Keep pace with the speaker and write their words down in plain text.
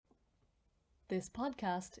This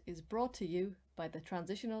podcast is brought to you by the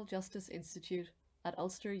Transitional Justice Institute at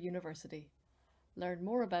Ulster University. Learn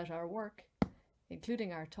more about our work,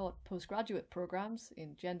 including our taught postgraduate programmes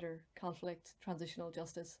in gender, conflict, transitional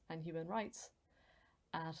justice and human rights,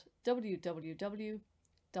 at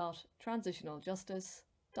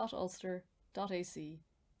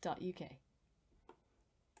www.transitionaljustice.ulster.ac.uk.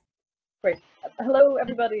 Great. Hello,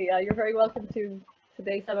 everybody. You're very welcome to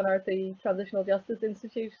today's seminar at the Transitional Justice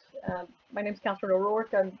Institute. My name is Catherine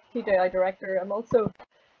O'Rourke. I'm TJI Director. I'm also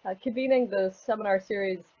convening the seminar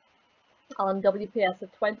series on WPS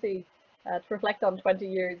at 20 to reflect on 20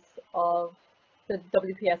 years of the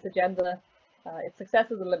WPS agenda, its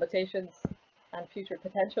successes and limitations, and future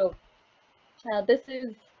potential. This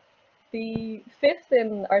is the fifth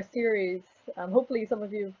in our series. Hopefully some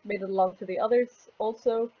of you have made it along to the others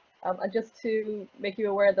also. And just to make you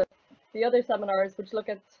aware that the other seminars, which look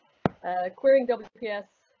at queering WPS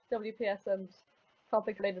and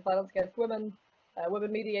conflict-related violence against women,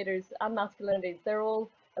 women mediators and masculinities, they're all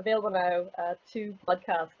available now to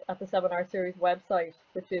podcast at the seminar series website,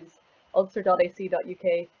 which is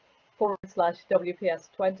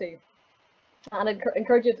ulster.ac.uk/WPS20. And I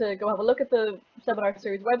encourage you to go have a look at the seminar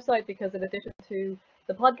series website, because in addition to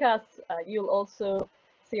the podcasts, you'll also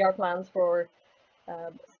see our plans for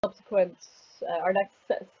subsequent, our next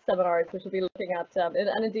seminars, which will be looking at,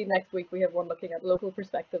 and indeed next week we have one looking at local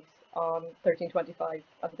perspectives on 1325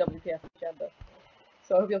 and the WPS agenda.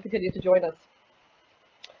 So I hope you'll continue to join us.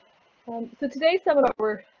 So today's seminar,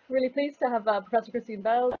 we're really pleased to have Professor Christine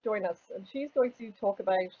Bell join us, and she's going to talk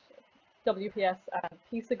about WPS and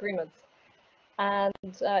peace agreements. And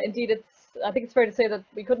indeed, I think it's fair to say that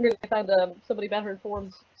we couldn't really find somebody better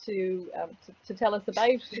informed to tell us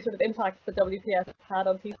about the sort of impact that WPS had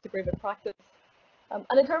on peace agreement practice. And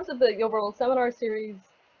in terms of the overall seminar series,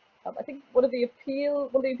 I think one of the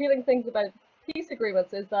appealing things about peace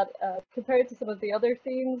agreements is that compared to some of the other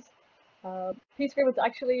themes, peace agreements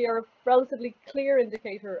actually are a relatively clear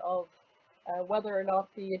indicator of whether or not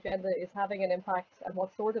the agenda is having an impact and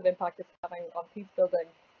what sort of impact it's having on peace building.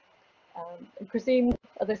 And Christine,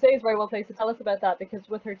 as I say, is very well placed to tell us about that, because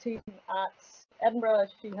with her team at Edinburgh,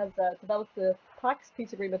 she has developed the PAX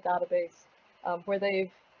Peace Agreement database, where they've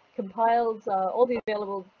compiled all the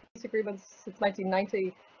available peace agreements since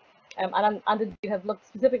 1990, and indeed have looked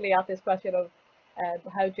specifically at this question of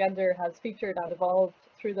how gender has featured and evolved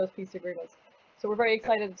through those peace agreements. So we're very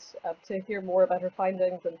excited to hear more about her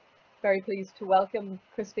findings, and very pleased to welcome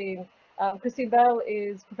Christine. Christine Bell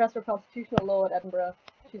is Professor of Constitutional Law at Edinburgh.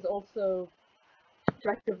 She's also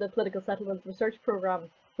Director of the Political Settlements Research Programme,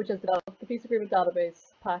 which has developed the Peace Agreement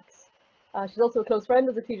database, PAX. She's also a close friend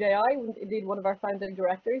of the TJI, indeed one of our founding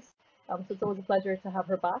directors, so it's always a pleasure to have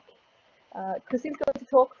her back. Christine's going to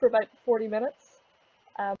talk for about 40 minutes.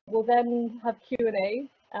 We'll then have Q&A,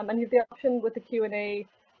 and you have the option with the Q&A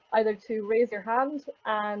either to raise your hand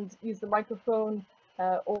and use the microphone,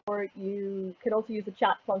 or you can also use the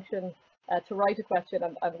chat function to write a question,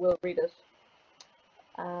 and we'll read it.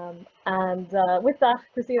 With that,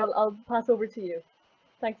 Christine, I'll pass over to you.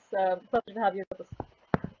 Thanks, pleasure to have you with us.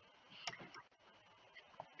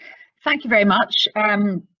 Thank you very much,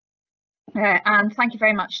 and thank you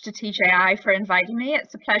very much to TJI for inviting me.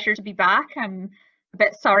 It's a pleasure to be back. I'm a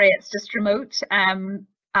bit sorry it's just remote,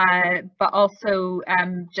 but also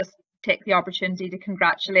just take the opportunity to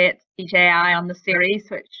congratulate TJI on the series,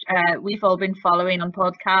 which we've all been following on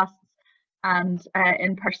podcasts and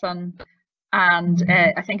in person. And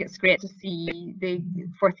I think it's great to see the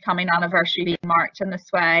forthcoming anniversary being marked in this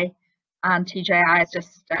way. And TJI is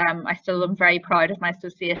just, I still am very proud of my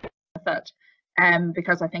association with it,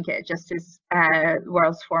 because I think it just is the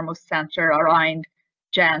world's foremost centre around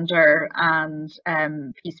gender and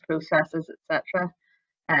peace processes, etc.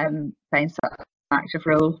 Playing such an active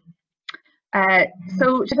role.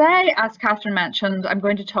 So today, as Catherine mentioned, I'm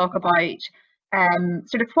going to talk about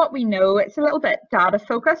sort of what we know. It's a little bit data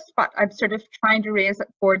focused, but I'm sort of trying to raise it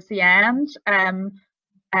towards the end. And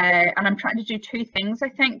I'm trying to do two things, I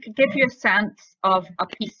think: give you a sense of a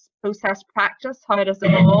peace process practice, how it has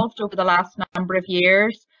evolved over the last number of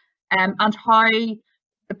years, and how the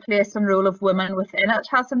place and role of women within it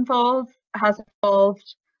has evolved,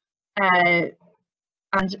 and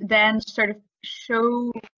then sort of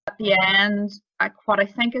show at the end what I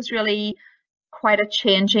think is really quite a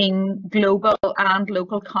changing global and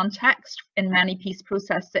local context in many peace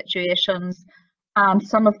process situations, and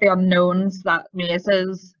some of the unknowns that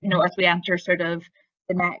raises, as we enter sort of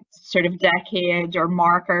the next sort of decade or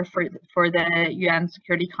marker for the UN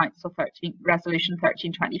Security Council Resolution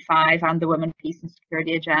 1325 and the Women, Peace and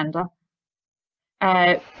Security Agenda.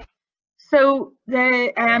 So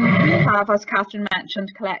we have, as Catherine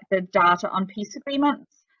mentioned, collected data on peace agreements.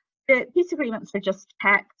 The peace agreements are just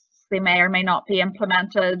texts. They may or may not be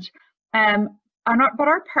implemented. But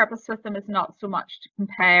our purpose with them is not so much to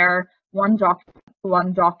compare one document to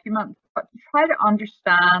one document, but to try to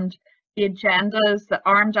understand the agendas that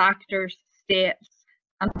armed actors, states,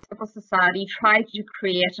 and civil society try to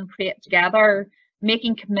create together,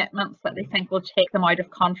 making commitments that they think will take them out of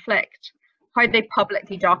conflict, how they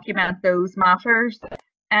publicly document those matters.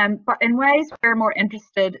 But in ways we're more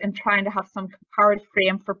interested in trying to have some comparative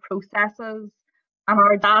frame for processes, and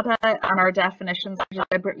our data and our definitions are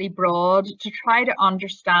deliberately broad to try to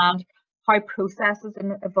understand how processes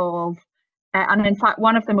evolve. And in fact,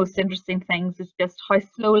 one of the most interesting things is just how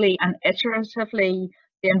slowly and iteratively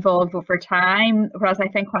they evolve over time. Whereas I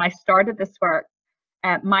think when I started this work,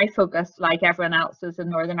 my focus, like everyone else's in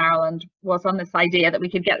Northern Ireland, was on this idea that we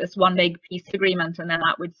could get this one big peace agreement and then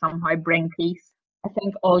that would somehow bring peace. I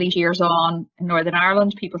think all these years on in Northern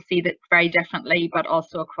Ireland, people see that very differently, but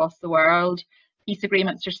also across the world. Peace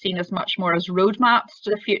agreements are seen as much more as roadmaps to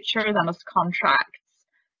the future than as contracts,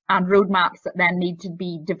 and roadmaps that then need to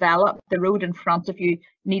be developed. The road in front of you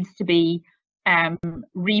needs to be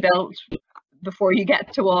rebuilt before you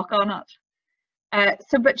get to walk on it.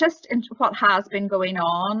 But just in what has been going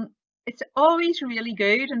on, it's always really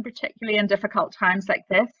good, and particularly in difficult times like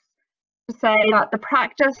this, to say that the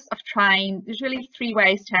practice of trying, there's really three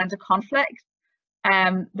ways to end a conflict.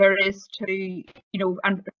 There is to,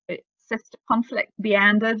 and conflict be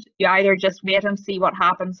ended. You either just wait and see what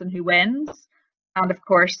happens and who wins, and of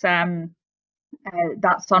course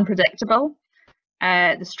that's unpredictable.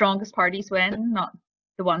 The strongest parties win, not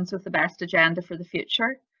the ones with the best agenda for the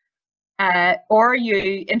future. Or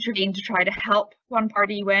you intervene to try to help one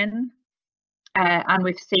party win, and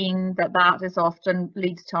we've seen that is often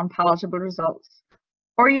leads to unpalatable results.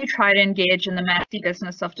 Or you try to engage in the messy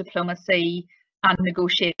business of diplomacy and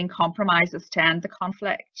negotiating compromises to end the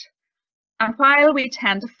conflict. And while we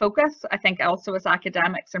tend to focus, I think also as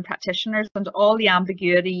academics and practitioners, on all the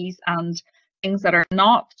ambiguities and things that are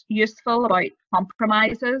not useful about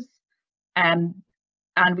compromises, and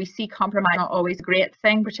we see compromise not always a great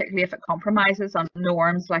thing, particularly if it compromises on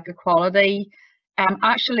norms like equality.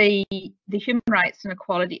 Actually, the human rights and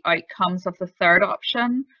equality outcomes of the third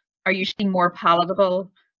option are usually more palatable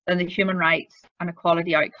than the human rights and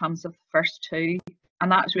equality outcomes of the first two,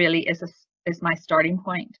 and that really is my starting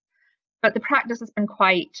point. But the practice has been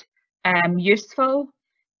quite useful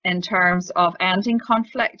in terms of ending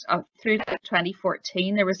conflict. Through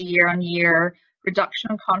 2014, there was a year-on-year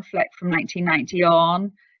reduction in conflict from 1990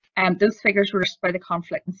 on. Those figures were reached by the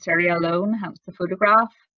conflict in Syria alone, hence the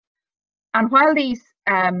photograph. And while these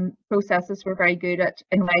processes were very good at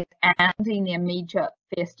in ways ending the immediate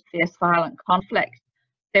face-to-face violent conflict,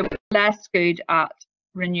 they were less good at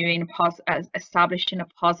renewing establishing a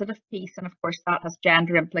positive peace, and of course that has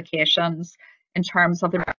gender implications in terms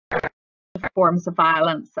of the forms of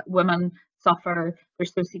violence that women suffer, their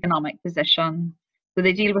socioeconomic position. So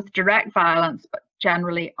they deal with direct violence, but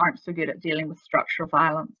generally aren't so good at dealing with structural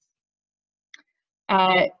violence.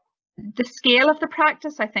 The scale of the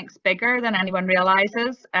practice, I think, is bigger than anyone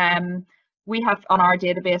realizes. We have on our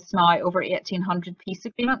database now over 1,800 peace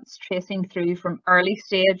agreements, tracing through from early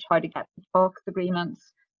stage, how to get to talks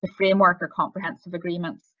agreements, the framework or comprehensive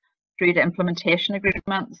agreements, through to implementation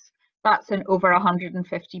agreements. That's in over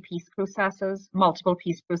 150 peace processes, multiple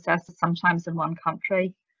peace processes, sometimes in one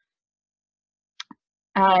country.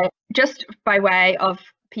 Just by way of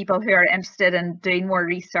people who are interested in doing more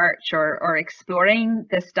research or exploring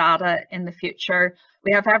this data in the future,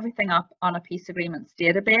 we have everything up on a peace agreements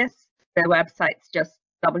database. The website's just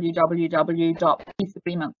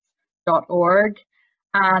www.peaceagreements.org,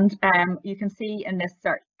 and you can see in this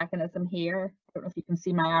search mechanism here, I don't know if you can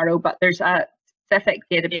see my arrow, but there's a specific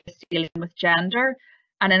database dealing with gender,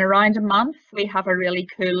 and in around a month we have a really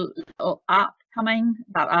cool little app coming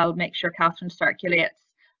that I'll make sure Catherine circulates,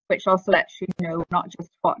 which also lets you know not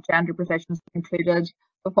just what gender provisions are included,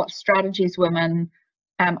 but what strategies women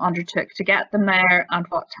undertook to get them there and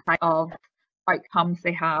what type of outcomes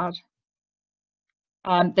they had.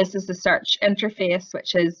 This is the search interface,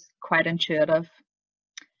 which is quite intuitive.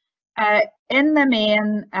 In the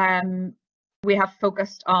main, we have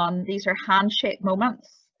focused on, these are handshake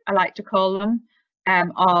moments, I like to call them,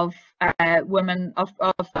 of women, of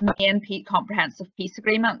main comprehensive peace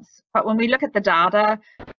agreements. But when we look at the data,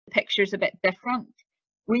 the picture's a bit different.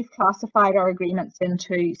 We've classified our agreements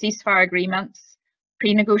into ceasefire agreements,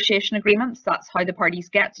 pre-negotiation agreements, that's how the parties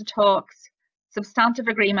get to talks, substantive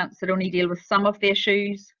agreements that only deal with some of the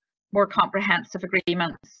issues, more comprehensive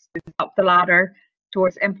agreements up the ladder,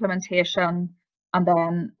 towards implementation, and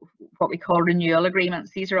then what we call renewal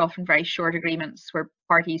agreements. These are often very short agreements where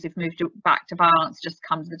parties who've moved back to balance just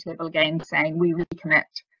come to the table again saying we recommit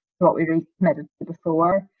to what we recommitted to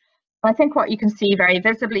before. I think what you can see very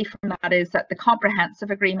visibly from that is that the comprehensive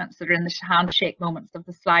agreements that are in the handshake moments of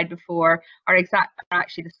the slide before are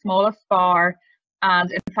actually the smallest bar,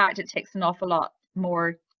 and in fact it takes an awful lot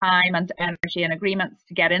more time and energy and agreements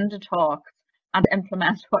to get into talks and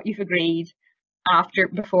implement what you've agreed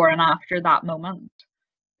before and after that moment.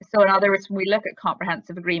 So in other words, when we look at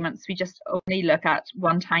comprehensive agreements, we just only look at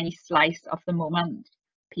one tiny slice of the moment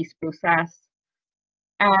peace process.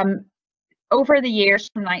 Over the years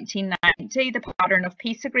from 1990, the pattern of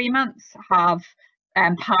peace agreements have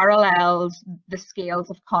paralleled the scales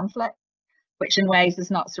of conflict, which in ways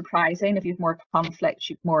is not surprising. If you have more conflict,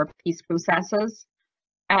 you have more peace processes.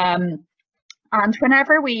 And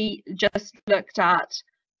whenever we just looked at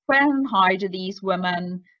when and how do these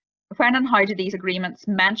agreements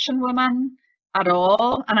mention women at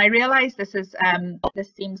all, and I realize this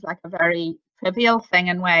seems like a very trivial thing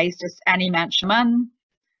in ways, just any mention of women.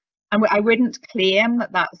 And I wouldn't claim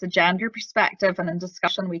that that's a gender perspective, and in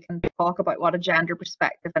discussion we can talk about what a gender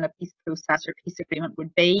perspective in a peace process or peace agreement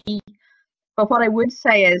would be. But what I would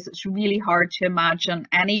say is it's really hard to imagine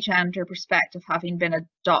any gender perspective having been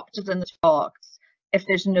adopted in the talks if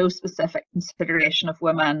there's no specific consideration of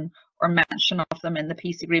women or mention of them in the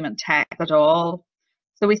peace agreement text at all.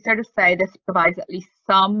 So we sort of say this provides at least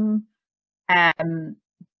some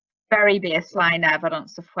very baseline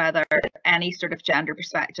evidence of whether any sort of gender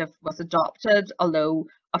perspective was adopted, although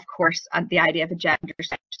of course the idea of a gender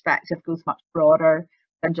perspective goes much broader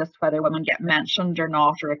than just whether women get mentioned or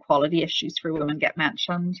not, or equality issues for women get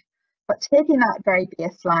mentioned. But taking that very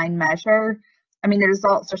baseline measure, I mean, the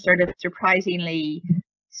results are sort of surprisingly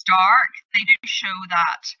stark. They do show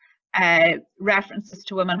that references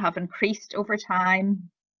to women have increased over time.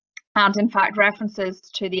 And in fact, references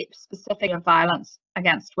to the specific of violence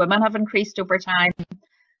against women have increased over time.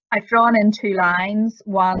 I've drawn in two lines,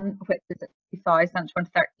 one which is 2000,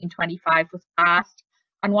 2013-25 was passed,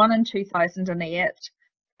 and one in 2008,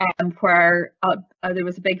 where there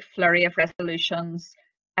was a big flurry of resolutions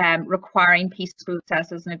requiring peace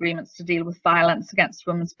processes and agreements to deal with violence against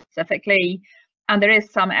women specifically. And there is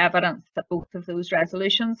some evidence that both of those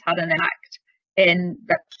resolutions had an impact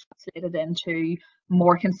that translated into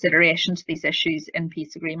more consideration to these issues in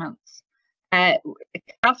peace agreements.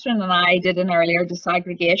 Catherine and I did an earlier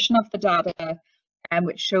disaggregation of the data,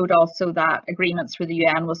 which showed also that agreements where the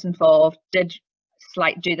UN was involved did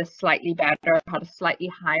do this slightly better, had a slightly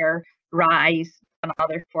higher rise than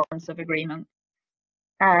other forms of agreement.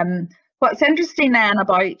 What's interesting then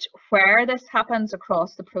about where this happens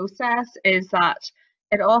across the process is that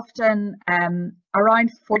it often,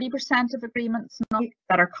 around 40% of agreements now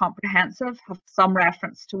that are comprehensive have some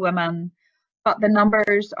reference to women, but the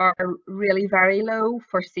numbers are really very low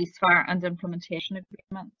for ceasefire and implementation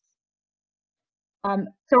agreements.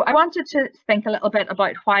 So I wanted to think a little bit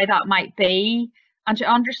about why that might be, and to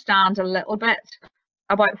understand a little bit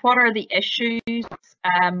about what are the issues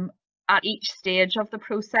at each stage of the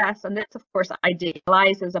process. And this, of course,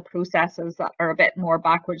 idealizes a processes that are a bit more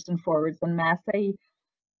backwards and forwards and messy.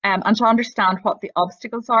 And to understand what the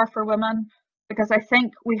obstacles are for women, because I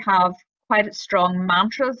think we have quite strong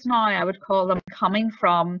mantras now, I would call them, coming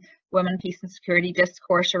from women, peace and security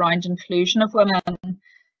discourse around inclusion of women,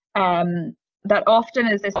 that often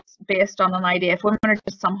is based on an idea if women are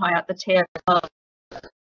just somehow at the table,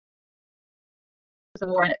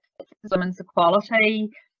 it's women's equality.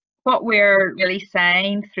 What we're really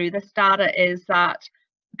saying through this data is that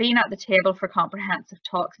being at the table for comprehensive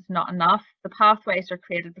talks is not enough. The pathways are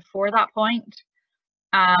created before that point,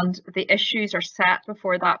 and the issues are set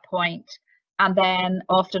before that point, and then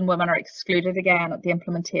often women are excluded again at the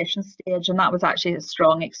implementation stage. And that was actually a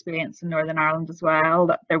strong experience in Northern Ireland as well,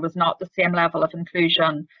 that there was not the same level of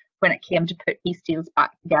inclusion when it came to put peace deals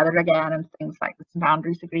back together again and things like the St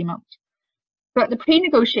Andrews Agreement. But the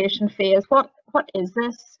pre-negotiation phase, what is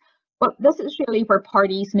this? Well, this is really where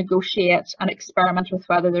parties negotiate and experiment with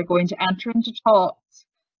whether they're going to enter into talks.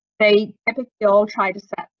 They typically all try to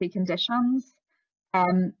set preconditions.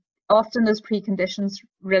 Often those preconditions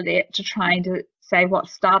relate to trying to say what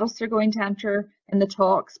status they're going to enter in the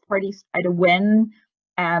talks. Parties try to win,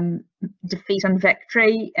 defeat and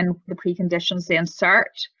victory in the preconditions they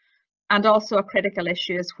insert. And also a critical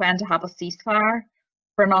issue is when to have a ceasefire.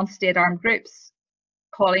 For non-state armed groups,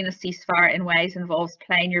 calling a ceasefire in ways involves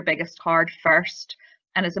playing your biggest card first,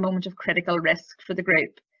 and is a moment of critical risk for the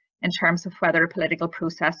group in terms of whether a political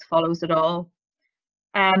process follows at all.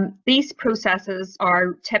 These processes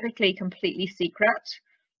are typically completely secret.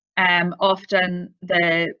 Often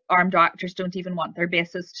the armed actors don't even want their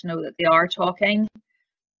bases to know that they are talking.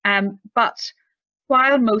 But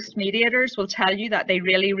while most mediators will tell you that they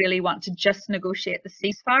really, really want to just negotiate the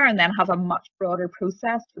ceasefire and then have a much broader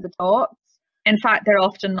process for the talks, in fact, they're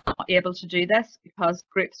often not able to do this because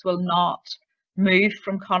groups will not move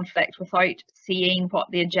from conflict without seeing what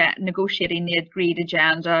the negotiating the agreed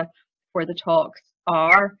agenda for the talks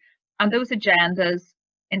are. And those agendas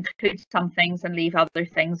include some things and leave other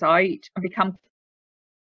things out and become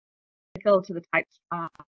critical to the types of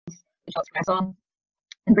plans the talks press on.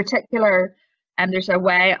 In particular, there's a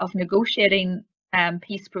way of negotiating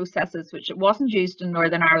peace processes which it wasn't used in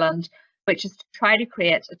Northern Ireland, which is to try to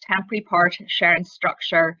create a temporary part sharing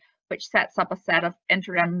structure which sets up a set of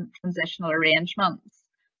interim transitional arrangements.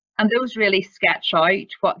 And those really sketch out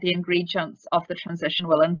what the ingredients of the transition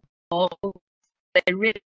will involve. They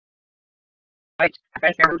really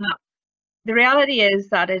the reality is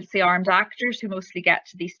that it's the armed actors who mostly get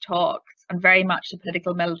to these talks and very much the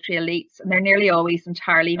political military elites, and they're nearly always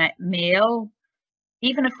entirely male.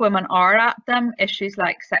 Even if women are at them, issues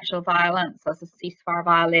like sexual violence as a ceasefire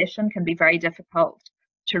violation can be very difficult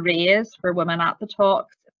to raise for women at the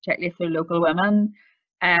talks, particularly if they're local women.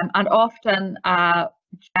 And often a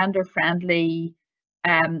gender-friendly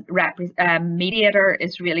mediator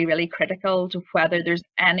is really, really critical to whether there's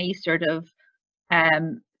any sort of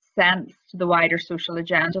sense to the wider social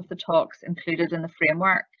agenda of the talks included in the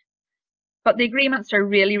framework. But the agreements are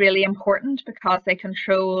really, really important because they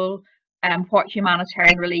control what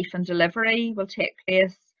humanitarian relief and delivery will take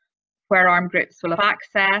place, where armed groups will have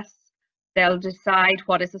access. They'll decide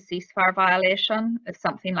what is a ceasefire violation if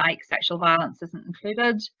something like sexual violence isn't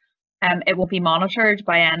included. It will be monitored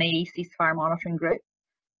by any ceasefire monitoring group.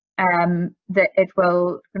 It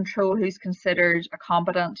will control who's considered a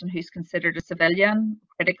combatant and who's considered a civilian,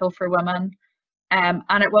 critical for women. And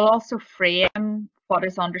it will also frame what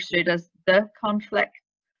is understood as the conflict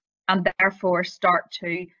and therefore start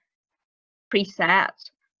to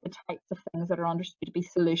preset the types of things that are understood to be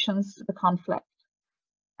solutions to the conflict.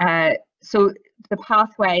 So the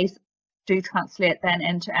pathways do translate then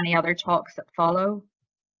into any other talks that follow.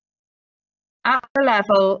 At the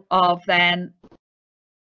level of then,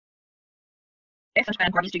 if and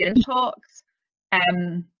when parties do get into talks,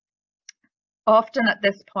 often at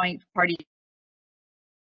this point, parties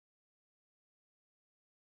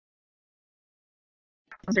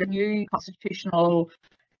consider new constitutional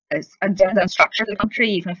agenda and structure of the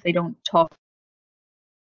country, even if they don't talk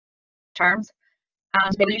terms.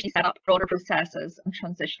 And they usually set up broader processes and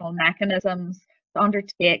transitional mechanisms to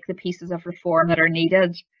undertake the pieces of reform that are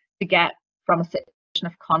needed to get from a situation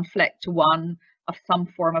of conflict to one of some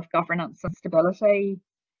form of governance and stability.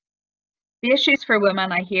 The issues for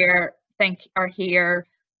women I think are here: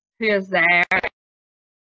 who is there?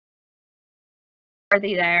 Are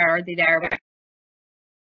they there? Are they there with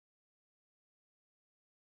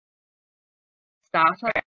status?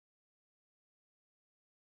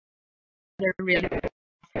 They're really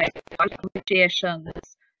negotiations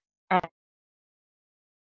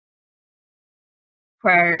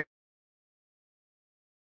where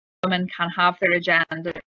women can have their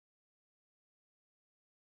agenda.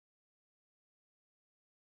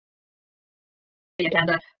 The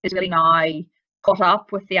agenda is really now caught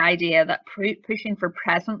up with the idea that pushing for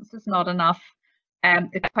presence is not enough.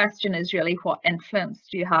 The question is really, what influence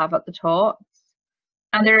do you have at the talks?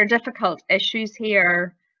 And there are difficult issues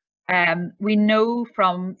here. We know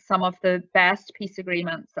from some of the best peace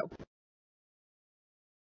agreements that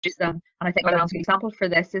and I think an example for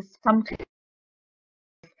this is some,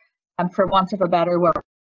 for want of a better word,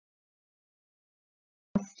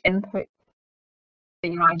 input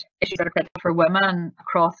around issues that are critical for women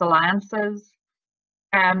across alliances.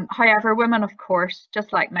 However, women, of course,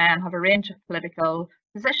 just like men, have a range of political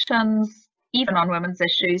positions, even on women's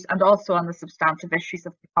issues and also on the substantive issues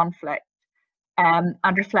of the conflict, and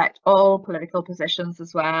reflect all political positions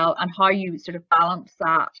as well, and how you sort of balance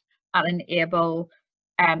that and enable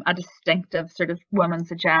a distinctive sort of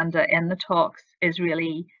women's agenda in the talks is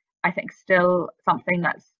really, I think, still something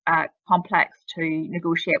that's complex to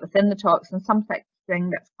negotiate within the talks and something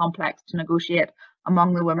that's complex to negotiate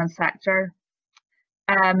among the women's sector.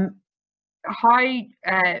 So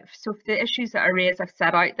the issues that are raised, I've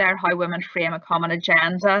set out there, how women frame a common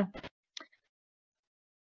agenda.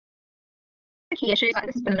 The key issues,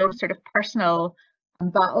 this has been no sort of personal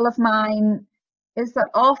battle of mine, is that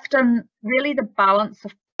often really the balance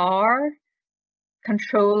of power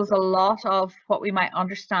controls a lot of what we might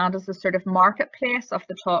understand as the sort of marketplace of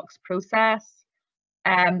the talks process.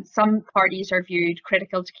 Some parties are viewed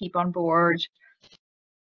critical to keep on board,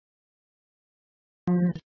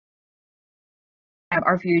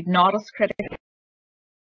 are viewed not as critical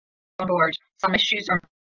on board. Some issues are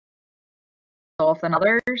resolved than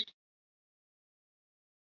others.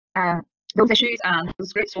 Those issues and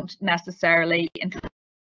those groups won't necessarily include.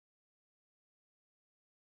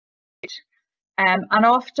 And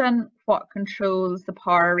often what controls the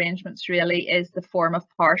power arrangements really is the form of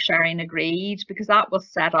power sharing agreed, because that will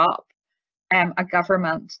set up a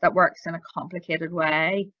government that works in a complicated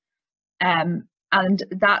way. And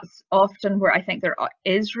that's often where I think there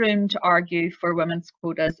is room to argue for women's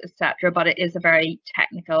quotas, etc. But it is a very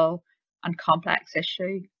technical and complex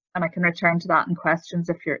issue. And I can return to that in questions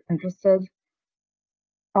if you're interested.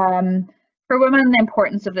 For women, the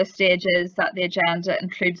importance of this stage is that the agenda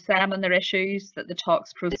includes them and their issues, that the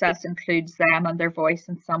talks process includes them and their voice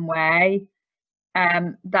in some way,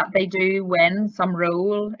 that they do win some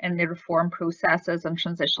role in the reform processes and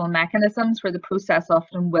transitional mechanisms where the process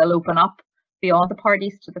often will open up beyond the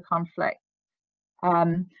parties to the conflict.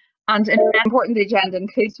 And it's important the agenda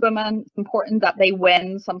includes women. It's important that they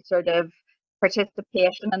win some sort of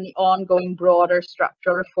participation in the ongoing broader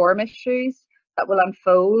structural reform issues that will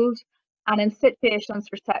unfold. And in situations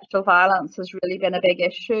where sexual violence has really been a big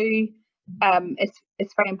issue,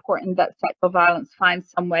 it's very important that sexual violence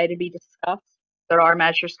finds some way to be discussed. There are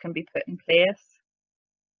measures can be put in place.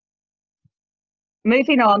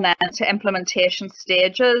 Moving on then to implementation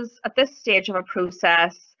stages. At this stage of a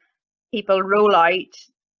process, people roll out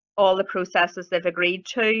all the processes they've agreed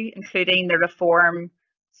to, including the reform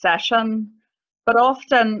session. But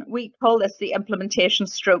often we call this the implementation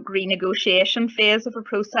stroke renegotiation phase of a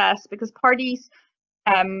process, because parties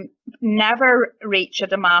never reach a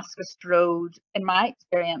Damascus Road, in my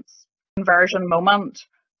experience, conversion moment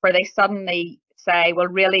where they suddenly say, well,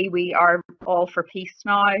 really, we are all for peace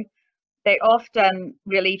now. They often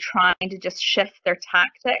really trying to just shift their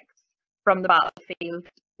tactics from the battlefield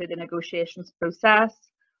to the negotiations process.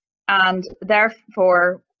 And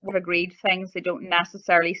therefore, we've agreed things, they don't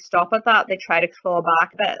necessarily stop at that. They try to claw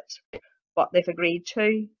back a bit what they've agreed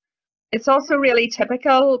to. It's also really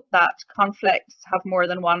typical that conflicts have more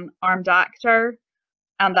than one armed actor,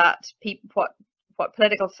 and that what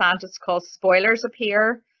political scientists call spoilers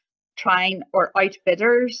appear, or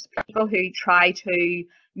outbidders, people who try to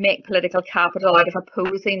make political capital out of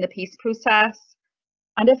opposing the peace process.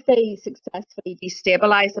 And if they successfully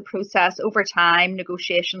destabilise the process over time,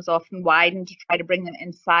 negotiations often widen to try to bring them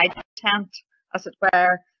inside the tent, as it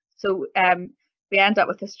were. So we end up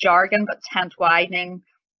with this jargon, but tent widening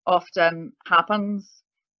often happens.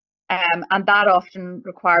 And that often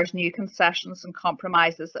requires new concessions and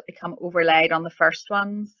compromises that become overlaid on the first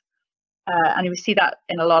ones. And we see that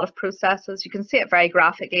in a lot of processes. You can see it very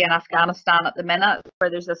graphically in Afghanistan at the minute, where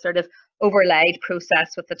there's a sort of overlaid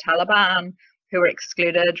process with the Taliban, who were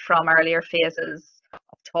excluded from earlier phases of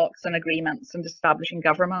talks and agreements and establishing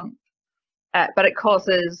government. But it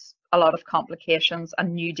causes a lot of complications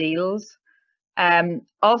and new deals.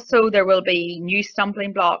 Also, there will be new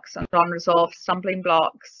stumbling blocks and unresolved stumbling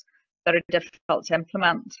blocks that are difficult to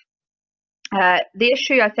implement. The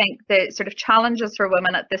issue, I think, the sort of challenges for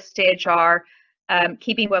women at this stage are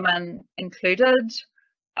keeping women included.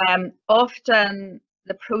 Often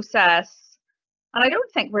the process, and I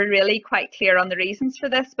don't think we're really quite clear on the reasons for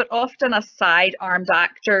this, but often as side armed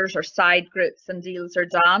actors or side groups and deals are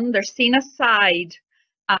done, they're seen as side,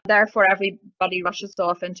 and therefore everybody rushes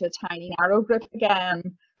off into a tiny narrow group again,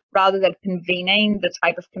 rather than convening the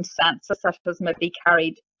type of consensus that has maybe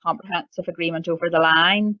carried comprehensive agreement over the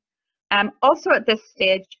line. Also at this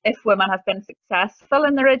stage, if women have been successful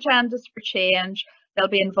in their agendas for change, they'll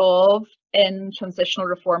be involved in transitional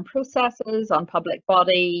reform processes on public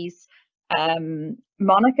bodies.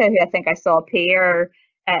 Monica, who I think I saw appear,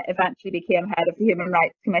 eventually became head of the Human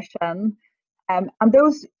Rights Commission. And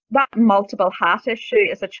that multiple hat issue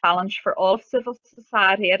is a challenge for all civil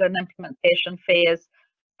society at an implementation phase,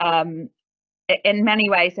 in many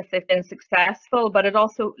ways if they've been successful, but it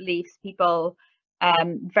also leaves people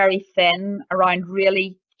very thin around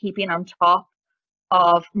really keeping on top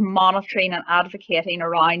of monitoring and advocating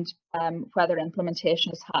around whether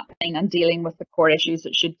implementation is happening and dealing with the core issues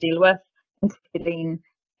it should deal with, including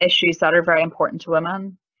issues that are very important to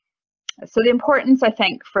women. So the importance, I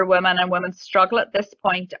think, for women and women's struggle at this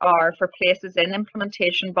point are for places in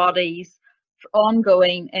implementation bodies, for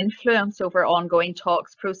ongoing influence over ongoing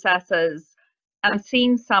talks processes, and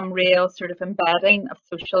seeing some real sort of embedding of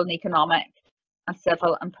social and economic and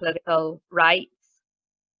civil and political rights.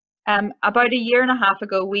 About a year and a half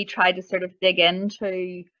ago, we tried to sort of dig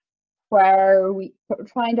into where we were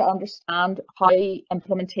trying to understand how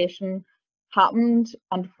implementation happened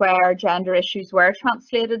and where gender issues were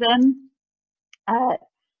translated in.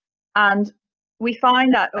 And we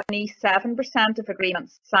found that only 7% of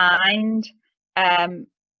agreements signed in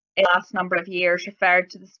the last number of years referred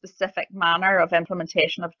to the specific manner of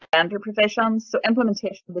implementation of gender provisions. So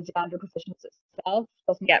implementation of the gender provisions itself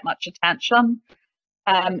doesn't get much attention.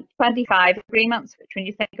 25 agreements, which when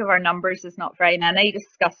you think of our numbers is not very many,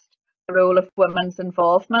 discussed the role of women's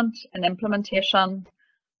involvement in implementation.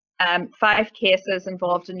 5 cases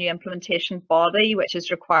involved a new implementation body, which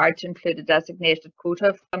is required to include a designated quota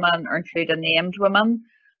of women or include a named woman.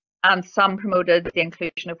 And some promoted the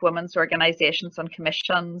inclusion of women's organisations on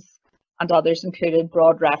commissions, and others included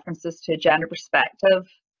broad references to a gender perspective.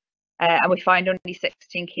 And we found only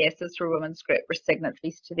 16 cases where women's group were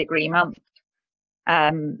signatories to the agreement,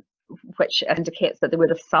 which indicates that they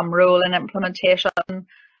would have some role in implementation.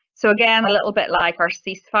 So again, a little bit like our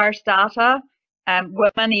ceasefires data,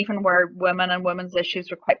 women, even where women and women's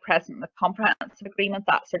issues were quite present in the comprehensive agreement,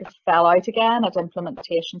 that sort of fell out again at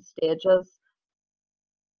implementation stages.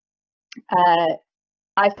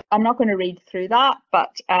 I'm not going to read through that,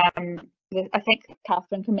 but I think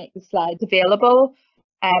Catherine can make the slides available.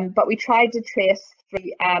 But we tried to trace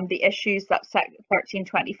through the issues that Section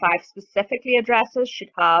 1325 specifically addresses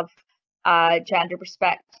should have a gender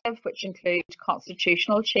perspective, which include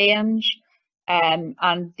constitutional change.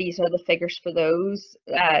 And these are the figures for those.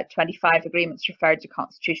 25 agreements referred to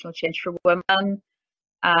constitutional change for women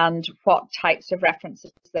and what types of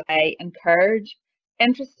references they incurred.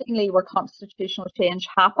 Interestingly, where constitutional change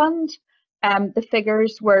happened, the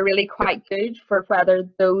figures were really quite good for whether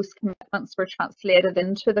those commitments were translated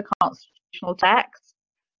into the constitutional text.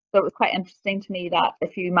 So it was quite interesting to me that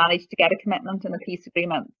if you manage to get a commitment in a peace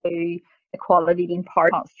agreement through equality being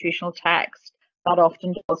part of the constitutional text, that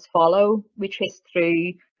often does follow. We traced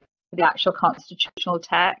through the actual constitutional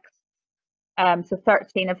text. So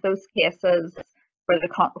 13 of those cases where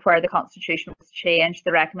the constitution was changed,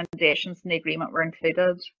 the recommendations in the agreement were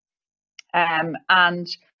included. And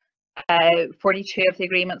 42 of the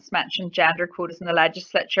agreements mentioned gender quotas in the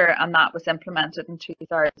legislature, and that was implemented in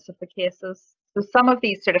 2/3 of the cases. So some of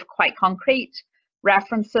these sort of quite concrete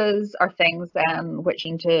references are things which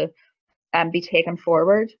need to be taken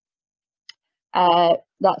forward.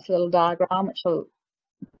 That's a little diagram which will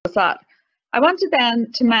do that. I wanted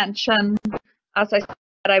then to mention, as I said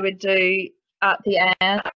I would do at the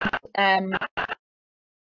end,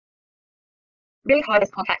 really how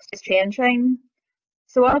this context is changing.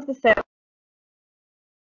 So one of the things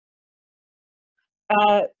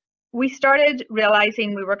we started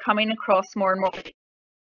realizing we were coming across more and more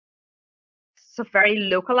so very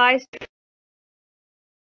localized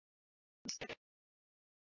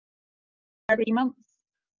agreements.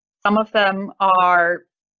 Some of them are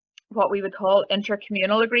what we would call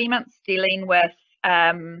intercommunal agreements, dealing with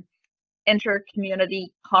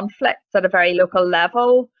inter-community conflicts at a very local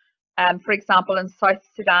level. For example, in South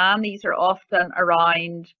Sudan, these are often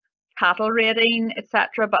around cattle raiding,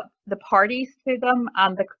 etc., but the parties to them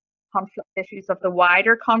and the conflict issues of the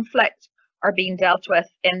wider conflict are being dealt with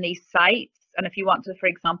in these sites. And if you want to, for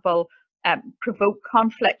example, provoke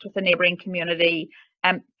conflict with a neighbouring community,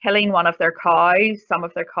 killing one of their cows, some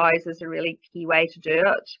of their cows, is a really key way to do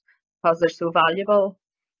it because they're so valuable.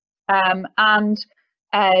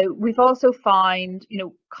 We've also found,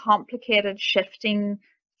 complicated shifting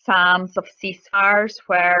sands of ceasefires,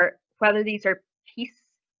 where whether these are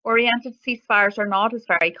peace-oriented ceasefires or not is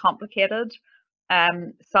very complicated.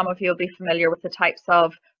 Some of you will be familiar with the types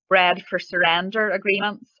of bread for surrender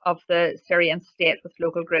agreements of the Syrian state with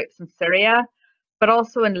local groups in Syria, but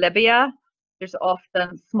also in Libya. There's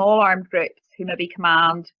often small armed groups who maybe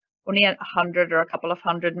command only 100 or a couple of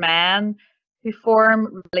hundred men, who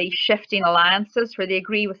form really shifting alliances where they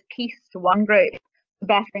agree with peace to one group,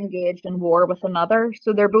 better engaged in war with another.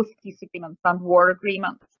 So they're both peace agreements and war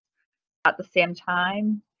agreements at the same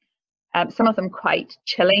time. Some of them quite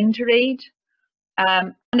chilling to read.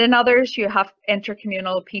 And in others, you have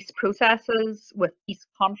intercommunal peace processes with peace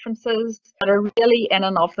conferences that are really in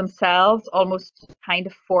and of themselves almost kind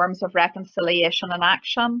of forms of reconciliation and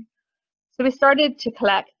action. So we started to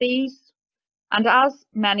collect these, and as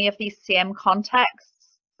many of these same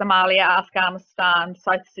contexts, Somalia, Afghanistan,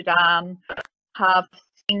 South Sudan, have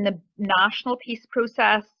seen the national peace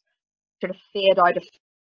process sort of fade out of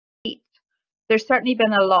sight, there's certainly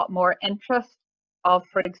been a lot more interest of,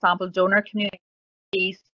 for example, donor communities.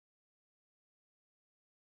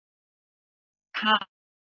 Can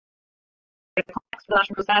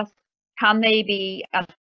they be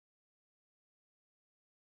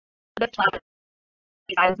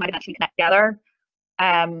these islands might actually connect together.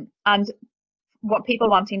 And what people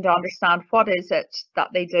wanting to understand what is it that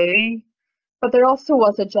they do. But there also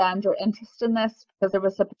was a gender interest in this, because there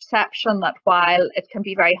was a perception that while it can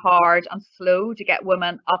be very hard and slow to get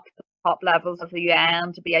women up to the top levels of the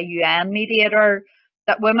UN to be a UN mediator,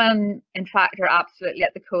 that women in fact are absolutely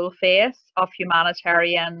at the coal face of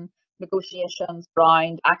humanitarian negotiations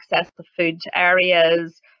around access to food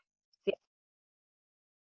areas,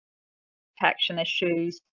 protection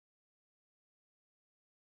issues.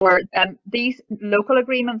 Where these local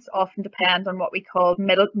agreements often depend on what we call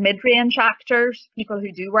mid-range actors, people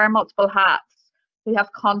who do wear multiple hats, who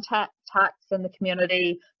have contacts in the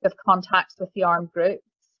community, who have contacts with the armed groups,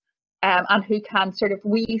 and who can sort of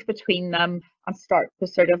weave between them and start to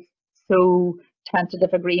sort of sew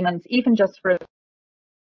tentative agreements, even just for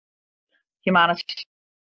humanity.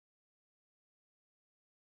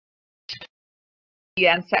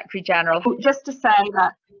 UN Secretary General. Just to say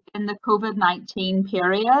that in the COVID-19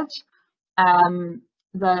 period,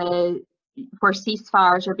 where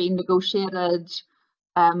ceasefires are being negotiated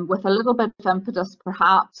with a little bit of impetus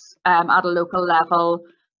perhaps at a local level,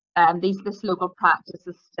 this local practice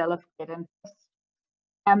is still of great interest.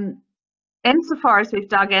 Insofar as we've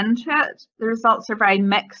dug into it, the results are very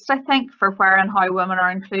mixed, I think, for where and how women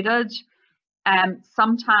are included.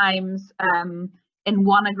 Sometimes in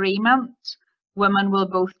one agreement, women will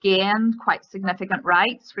both gain quite significant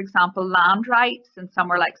rights, for example, land rights in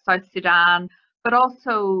somewhere like South Sudan, but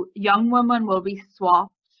also young women will be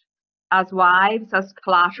swapped as wives, as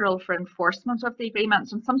collateral for enforcement of the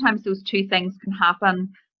agreement. And sometimes those two things can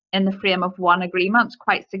happen in the frame of one agreement,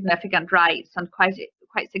 quite significant rights and quite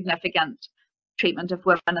significant treatment of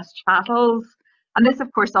women as chattels. And this, of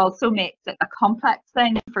course, also makes it a complex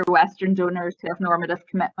thing for Western donors who have normative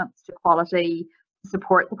commitments to equality to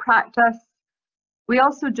support the practice. We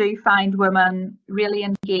also do find women really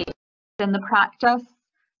engaged in the practice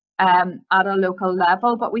at a local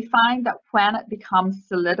level, but we find that when it becomes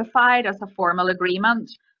solidified as a formal agreement,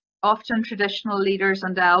 often traditional leaders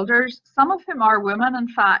and elders, some of whom are women in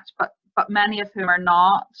fact, but many of whom are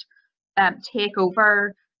not, take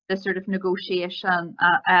over the sort of negotiation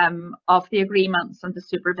of the agreements and the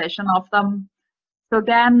supervision of them. So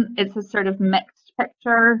then it's a sort of mixed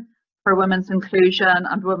picture for women's inclusion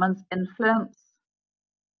and women's influence.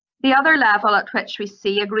 The other level at which we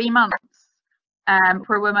see agreements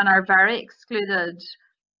where women are very excluded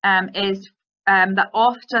is that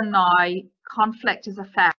often now conflict is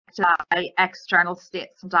affected by external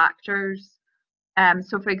states and actors.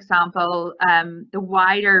 So, for example, the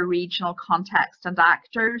wider regional context and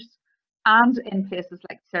actors, and in places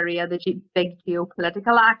like Syria, the big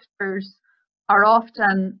geopolitical actors are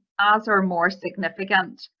often as or more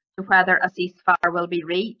significant to whether a ceasefire will be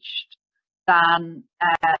reached than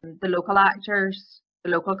the local actors, the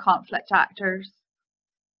local conflict actors.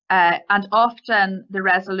 And often the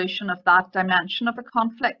resolution of that dimension of a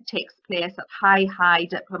conflict takes place at high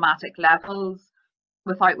diplomatic levels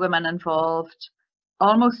without women involved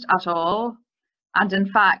almost at all. And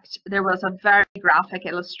in fact, there was a very graphic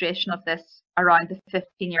illustration of this around the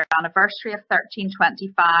 15-year anniversary of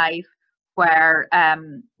 1325, where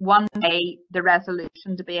one day the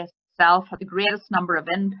resolution debate itself had the greatest number of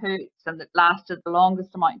inputs and it lasted the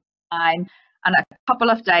longest amount of time. And a couple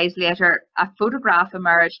of days later, a photograph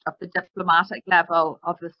emerged of the diplomatic level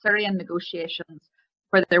of the Syrian negotiations,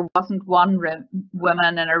 where there wasn't one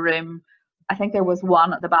woman in a room. I think there was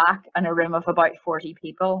one at the back in a room of about 40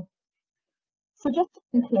 people. So just to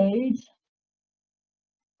conclude,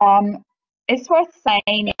 it's worth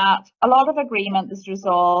saying that a lot of agreement is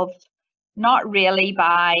resolved not really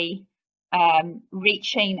by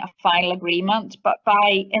reaching a final agreement, but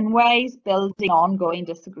by, in ways, building ongoing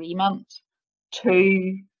disagreement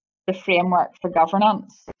to the framework for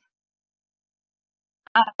governance.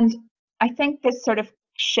 And I think this sort of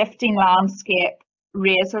shifting landscape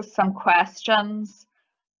raises some questions,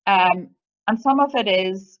 and some of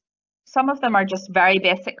them are just very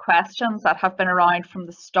basic questions that have been around from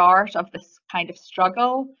the start of this kind of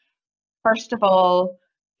struggle. First of all,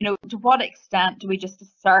 to what extent do we just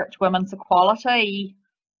assert women's equality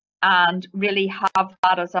and really have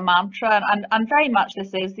that as a mantra? And very much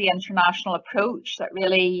this is the international approach, that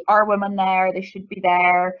really, are women there? They should be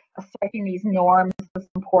there. Asserting these norms is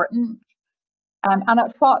important. And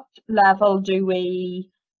at what level do we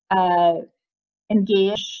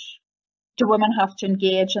engage? Do women have to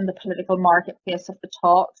engage in the political marketplace of the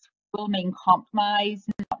talks? Will mean compromise,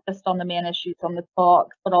 not just on the main issues on the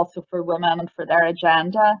talks, but also for women and for their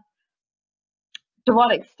agenda. To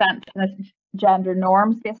what extent can gender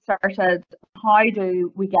norms be asserted? How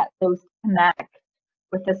do we get those to connect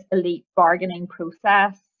with this elite bargaining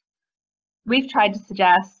process. We've tried to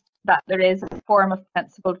suggest that there is a form of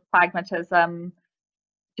principled pragmatism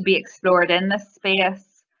to be explored in this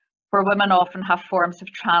space, where women often have forms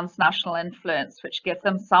of transnational influence which give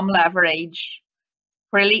them some leverage,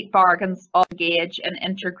 where elite bargains engage in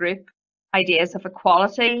intergroup ideas of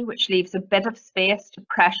equality, which leaves a bit of space to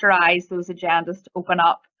pressurise those agendas to open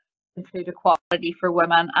up, include equality for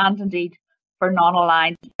women and indeed for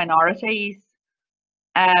non-aligned minorities.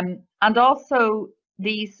 And also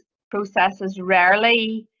these processes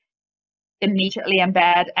rarely immediately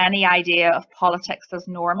embed any idea of politics as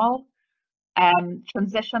normal.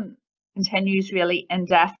 Transition continues really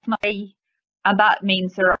indefinitely, and that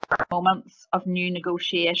means there are moments of new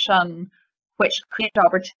negotiation which create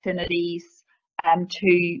opportunities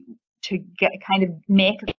to get kind of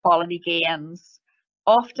make equality gains,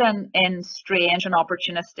 often in strange and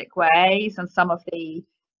opportunistic ways. And some of the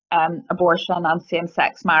abortion and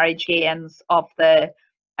same-sex marriage gains of the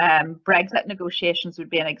Brexit negotiations would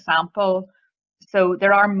be an example. So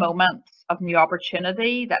there are moments of new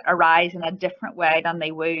opportunity that arise in a different way than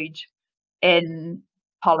they would in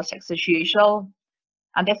politics as usual.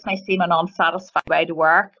 And this may seem an unsatisfying way to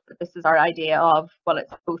work, but this is our idea of, well,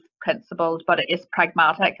 it's both principled, but it is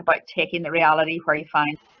pragmatic about taking the reality where you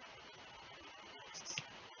find.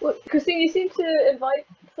 Well, Christine, you seem to invite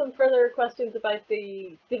some further questions about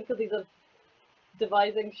the difficulties of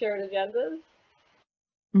devising shared agendas.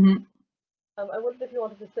 Mm-hmm. I wondered if you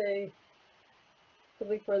wanted to say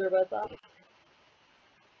something further about that.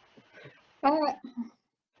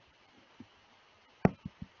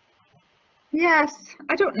 Yes,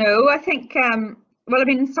 I don't know. I think, well, I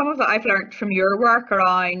mean, some of it I've learned from your work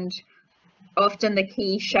around often the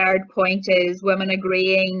key shared point is women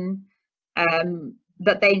agreeing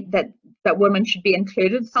that women should be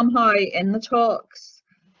included somehow in the talks.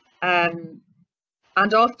 And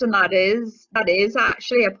often that is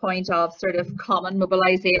actually a point of sort of common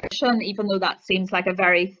mobilization, even though that seems like a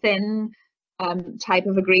very thin type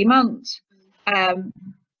of agreement.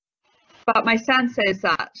 But my sense is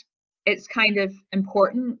that it's kind of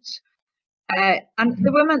important. And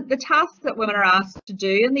the task that women are asked to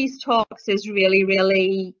do in these talks is really,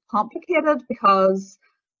 really complicated, because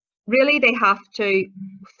really they have to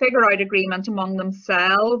figure out agreement among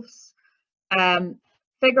themselves,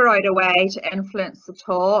 figure out a way to influence the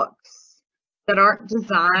talks that aren't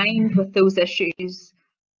designed with those issues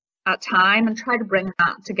at time, and try to bring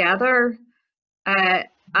that together.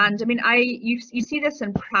 And I mean, you see this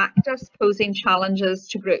in practice, posing challenges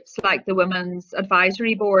to groups like the Women's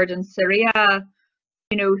Advisory Board in Syria,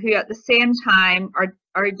 you know, who at the same time are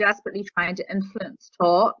desperately trying to influence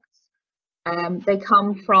talks. They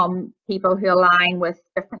come from people who align with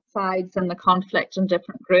different sides in the conflict and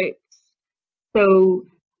different groups. So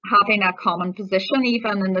having a common position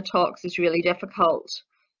even in the talks is really difficult.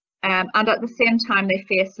 And at the same time, they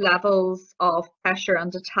face levels of pressure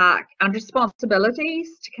and attack and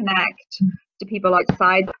responsibilities to connect to people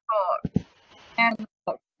outside the talk, and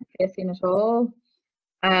not facing at all.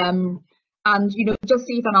 And you know, just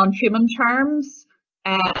even on human terms,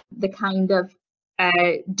 the kind of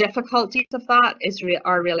difficulties of that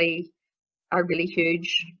are really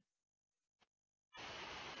huge.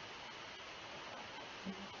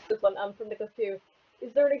 This one, from Nicholas Pugh.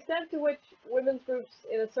 Is there an extent to which women's groups,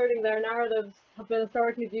 in asserting their narratives, have been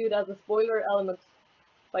historically viewed as a spoiler element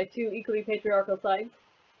by two equally patriarchal sides?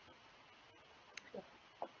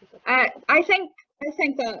 I think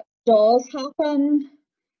that does happen,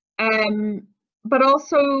 but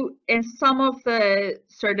also in some of the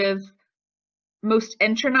sort of most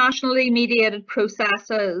internationally mediated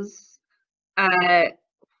processes,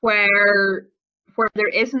 where there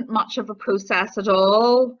isn't much of a process at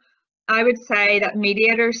all, I would say that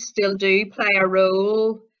mediators still do play a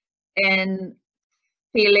role in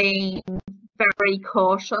feeling very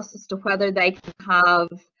cautious as to whether they can have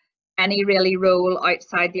any really role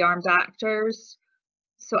outside the armed actors.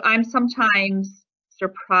 So I'm sometimes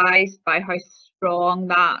surprised by how strong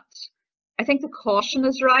that, I think the caution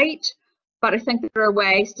is right, but I think there are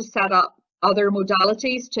ways to set up other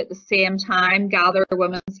modalities to at the same time gather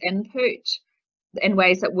women's input in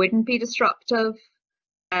ways that wouldn't be disruptive.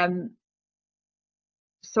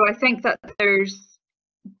 So I think that there's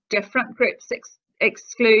different groups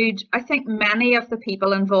exclude. I think many of the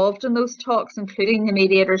people involved in those talks, including the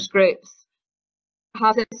mediators groups,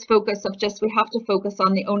 have this focus of just, we have to focus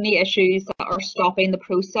on the only issues that are stopping the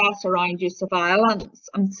process around use of violence.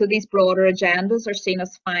 And so these broader agendas are seen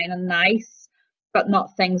as fine and nice, but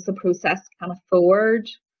not things the process can afford.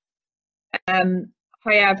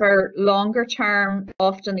 However, longer term,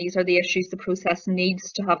 often these are the issues the process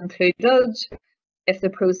needs to have included. if the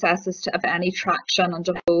process is to have any traction and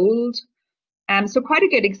to hold. So quite a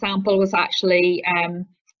good example was actually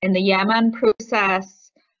in the Yemen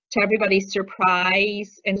process. To everybody's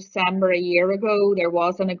surprise, in December a year ago, there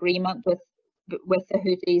was an agreement with the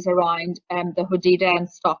Houthis around the Hodeidah and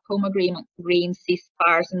Stockholm Agreement, agreeing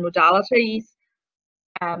ceasefires and modalities.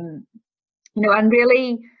 You know, and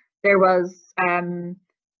really there was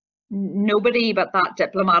nobody but that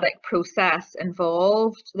diplomatic process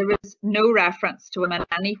involved. There was no reference to women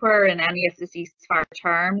anywhere in any of the ceasefire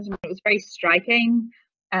terms. It was very striking,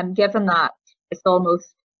 given that it's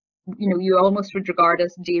almost, you know, you almost would regard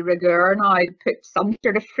as de rigueur now to put some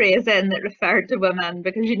sort of phrase in that referred to women,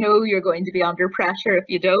 because you know you're going to be under pressure if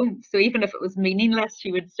you don't. So even if it was meaningless,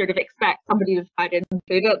 you would sort of expect somebody to try to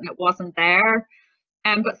include it, and it wasn't there.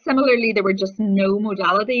 But similarly, there were just no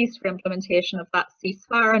modalities for implementation of that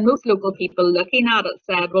ceasefire, and most local people looking at it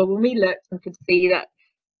said, well, when we looked and could see that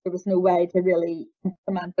there was no way to really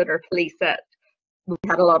implement it or police it, we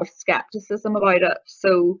had a lot of skepticism about it.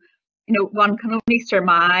 So, you know, one can only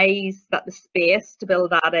surmise that the space to build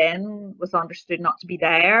that in was understood not to be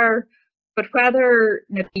there. But whether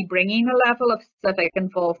maybe bringing a level of civic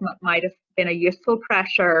involvement might have been a useful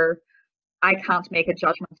pressure, I can't make a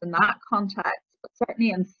judgment in that context. But certainly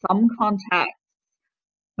in some contexts,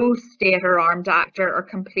 no state or armed actor are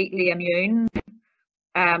completely immune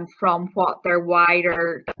from what their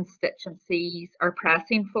wider constituencies are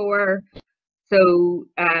pressing for. So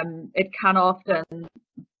it can often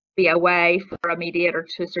be a way for a mediator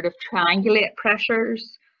to sort of triangulate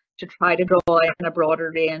pressures to try to draw in a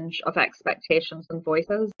broader range of expectations and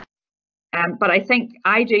voices. But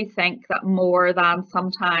I do think that more than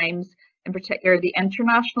sometimes, in particular, the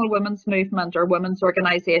international women's movement or women's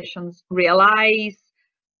organisations realise,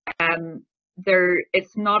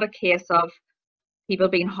 it's not a case of people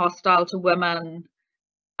being hostile to women,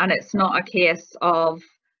 and it's not a case of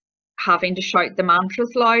having to shout the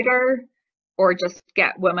mantras louder or just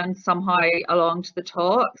get women somehow along to the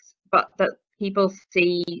talks, but that people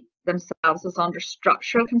see themselves as under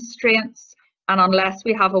structural constraints. And unless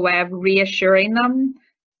we have a way of reassuring them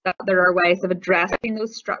that there are ways of addressing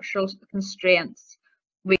those structural constraints,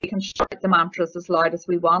 we can shout the mantras as loud as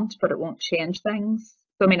we want, but it won't change things.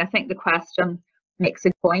 So, I mean, I think the question makes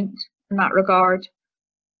a point in that regard.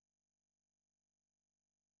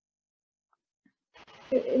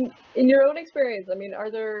 In your own experience, I mean,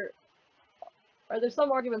 are there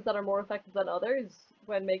some arguments that are more effective than others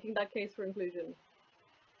when making that case for inclusion?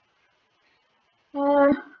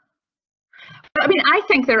 I mean, I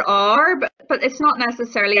think there are, but it's not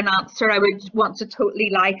necessarily an answer I would want to totally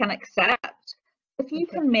like and accept. If you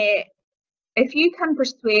can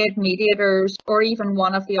persuade mediators or even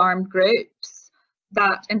one of the armed groups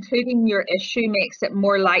that including your issue makes it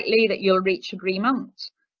more likely that you'll reach agreement,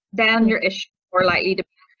 then your issue is more likely to be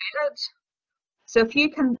included. So if you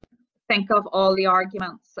can think of all the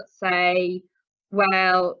arguments that say,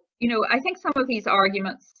 well, you know, I think some of these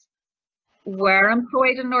arguments were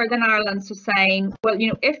employed in Northern Ireland, so saying, well, you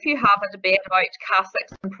know, if you have a debate about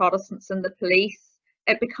Catholics and Protestants in the police,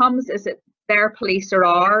 it becomes, is it their police or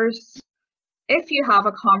ours? If you have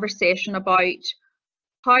a conversation about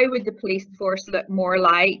how would the police force look more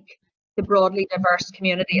like the broadly diverse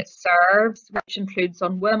community it serves, which includes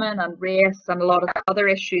on women and race and a lot of other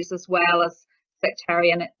issues as well as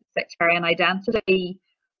sectarian identity,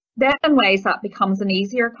 then in ways that becomes an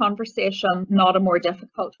easier conversation, not a more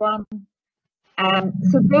difficult one.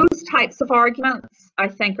 So those types of arguments, I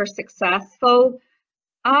think, are successful,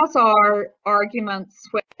 as are arguments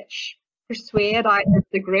which persuade either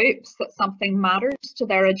the groups that something matters to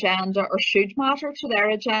their agenda or should matter to their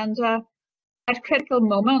agenda. At critical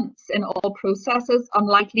moments in all processes,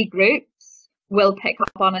 unlikely groups will pick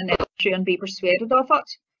up on an issue and be persuaded of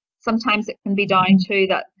it. Sometimes it can be down to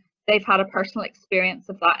that they've had a personal experience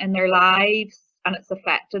of that in their lives and it's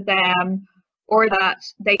affected them, or that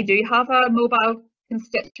they do have a mobile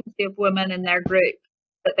constituency of women in their group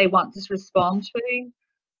that they want to respond to.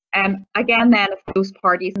 Again, then, if those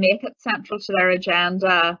parties make it central to their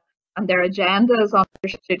agenda and their agenda is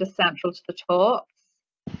understood as central to the talks,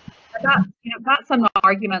 that's an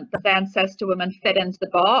argument that then says to women, fit into the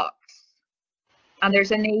box. And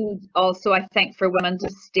there's a need also, I think, for women to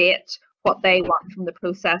state what they want from the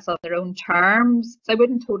process on their own terms. So I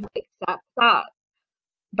wouldn't totally accept that.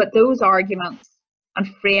 But those arguments and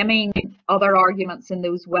framing other arguments in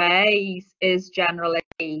those ways is generally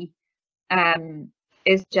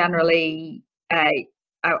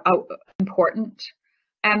important.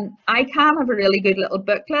 I can have a really good little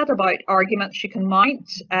booklet about arguments you can mount,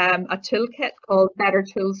 a toolkit called Better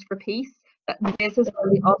Tools for Peace, that raises all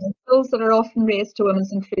the obstacles that are often raised to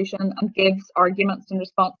women's inclusion and gives arguments in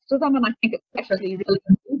response to them. And I think it's actually really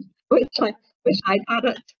good, which I wish I'd had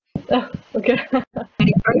it. Oh, okay.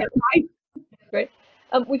 Great.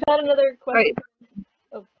 We've had another question. Right.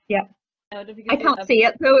 Oh, yeah. I can't see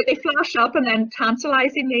it though. They flash up and then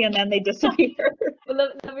tantalizing me and then they disappear. Well,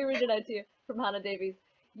 let me read it out to you from Hannah Davies.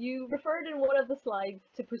 You referred in one of the slides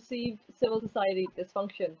to perceived civil society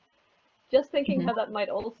dysfunction. Just thinking how that might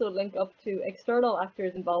also link up to external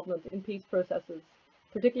actors' involvement in peace processes,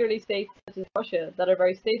 particularly states such as Russia that are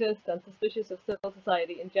very statist and suspicious of civil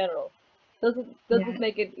society in general. Does this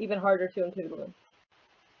make it even harder to include women?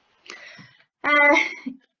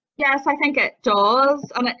 Yes, I think it does.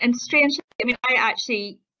 And strangely, I mean, I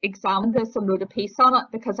actually examined this and wrote a piece on it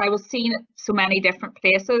because I was seeing it so many different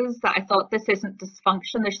places that I thought this isn't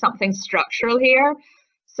dysfunction, there's something structural here.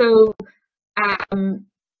 So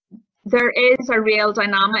there is a real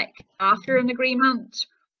dynamic after an agreement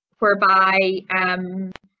whereby,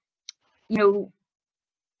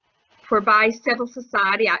 whereby civil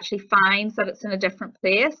society actually finds that it's in a different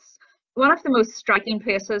place. One of the most striking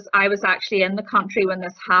places I was actually in the country when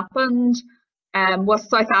this happened was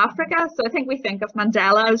South Africa. So I think we think of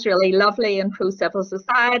Mandela as really lovely and pro-civil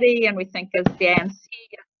society, and we think of the ANC as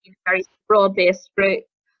a very broad-based group.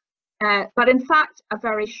 But in fact, a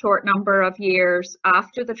very short number of years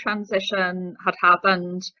after the transition had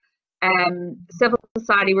happened, civil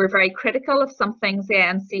society were very critical of some things the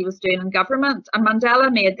ANC was doing in government. And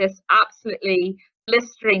Mandela made this absolutely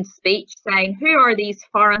blistering speech saying, who are these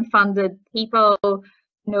foreign funded people?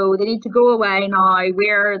 No, they need to go away now.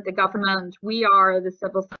 We're the government. We are the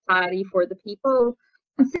civil society for the people.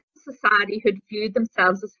 And civil society, who'd viewed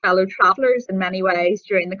themselves as fellow travellers in many ways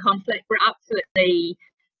during the conflict, were absolutely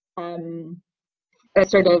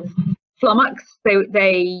sort of flummoxed.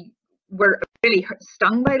 They were really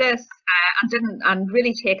stung by this and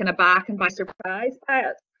really taken aback and by surprise by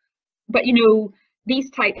it. But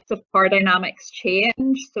these types of power dynamics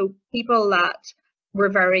change. So people that were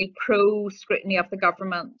very pro scrutiny of the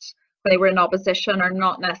government when they were in opposition are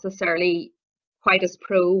not necessarily quite as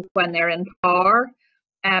pro when they're in power,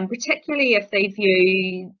 particularly if they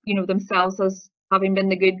view themselves as having been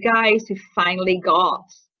the good guys who finally got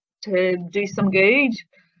to do some good.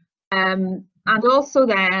 And also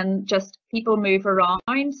then just people move around.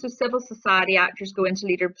 So civil society actors go into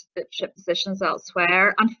leadership positions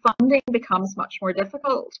elsewhere and funding becomes much more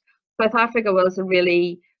difficult. South Africa was a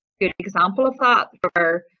really good example of that,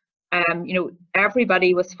 where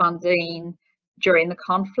everybody was funding during the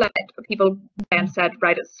conflict, but people then said,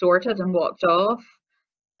 right, it's sorted, and walked off.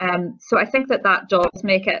 So I think that does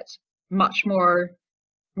make it much more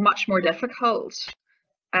difficult.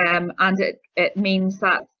 And it means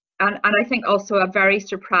that, and I think also a very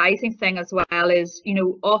surprising thing as well is,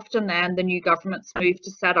 often then the new governments move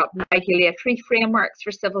to set up regulatory frameworks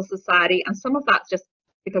for civil society, and some of that's just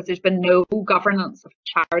because there's been no governance of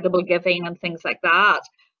charitable giving and things like that,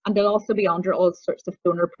 and they'll also be under all sorts of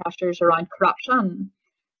donor pressures around corruption.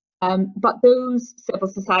 But those civil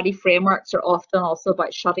society frameworks are often also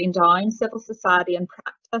about shutting down civil society in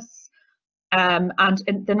practice. And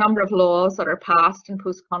in the number of laws that are passed in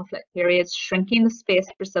post-conflict periods, shrinking the space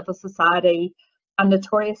for civil society, and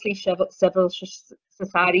notoriously civil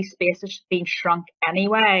society space is being shrunk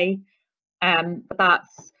anyway. But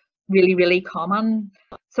that's really, really common.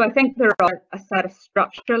 So I think there are a set of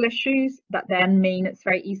structural issues that then mean it's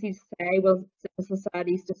very easy to say, well, civil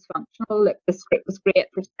society is dysfunctional. Look, the script was great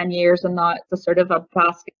for 10 years and now it's a sort of a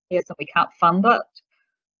basket case and we can't fund it.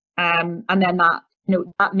 And then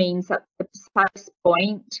that means that the precise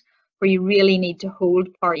point where you really need to hold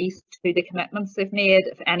parties to the commitments they've made,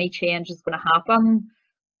 if any change is going to happen,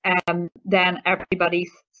 then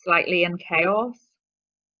everybody's slightly in chaos.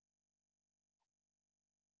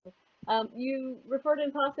 You referred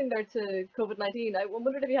in passing there to COVID-19. I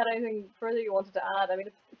wondered if you had anything further you wanted to add. I mean,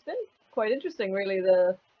 it's been quite interesting, really,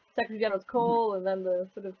 the Secretary General's call and then the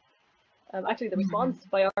sort of, actually the response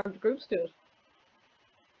by armed groups to it.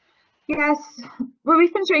 Yes, well,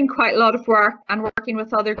 we've been doing quite a lot of work and working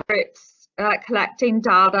with other groups, collecting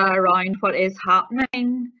data around what is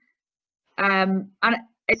happening. And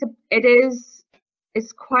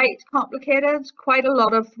it's quite complicated. Quite a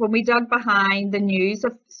lot of, when we dug behind the news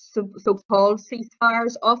of so-called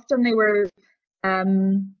ceasefires, often they were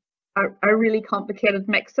a really complicated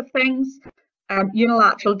mix of things.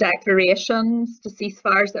 Unilateral declarations to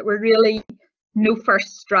ceasefires that were really no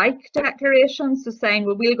first strike declarations, so saying,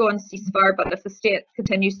 well, we'll go on ceasefire, but if the state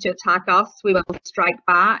continues to attack us, we will strike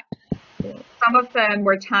back. Some of them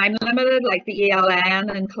were time limited, like the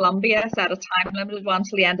ELN in Colombia set a time limited one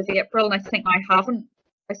till the end of April, and I think I haven't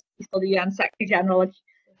saw the UN Secretary General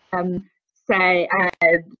say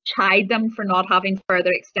chide them for not having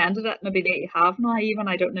further extended it. Maybe they have now, even,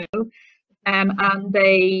 I don't know. And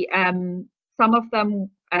they some of them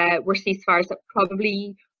were ceasefires that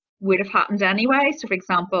probably would have happened anyway. So, for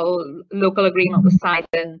example, local agreement was signed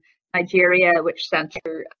in Nigeria, which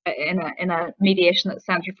centre in a mediation that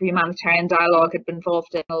Centre for Humanitarian Dialogue had been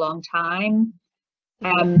involved in a long time.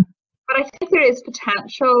 But I think there is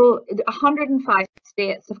potential. 105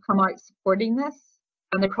 states have come out supporting this,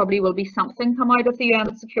 and there probably will be something come out of the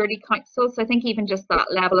UN Security Council. So I think even just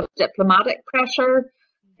that level of diplomatic pressure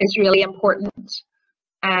is really important.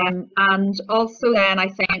 And also then I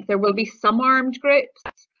think there will be some armed groups,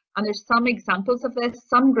 and there's some examples of this,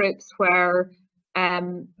 some groups where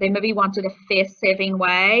they maybe wanted a face-saving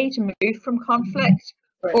way to move from conflict,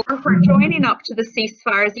 or for joining up to the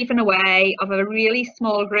ceasefires, even a way of a really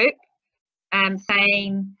small group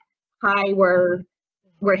saying, hi, we're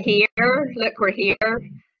here, look, we're here.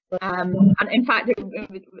 And in fact,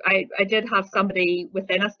 I did have somebody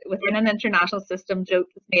within an international system joke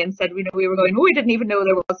with me and said, we were going, we didn't even know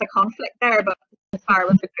there was a conflict there, but as far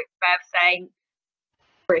as the group web saying,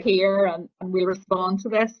 we're here and we'll respond to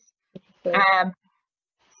this.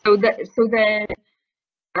 So the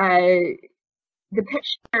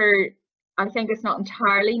picture, I think, is not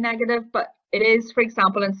entirely negative, but it is, for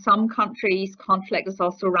example, in some countries, conflict is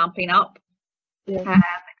also ramping up. In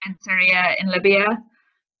Syria, in Libya,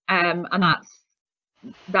 and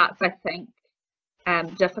that's I think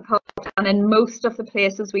difficult. And in most of the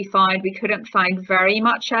places we found, we couldn't find very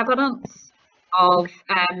much evidence of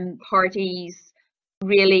parties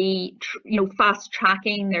really, fast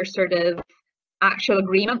tracking their sort of actual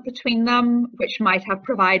agreement between them, which might have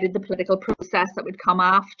provided the political process that would come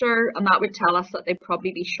after, and that would tell us that they'd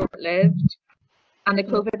probably be short-lived. And the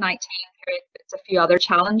COVID-19 creates a few other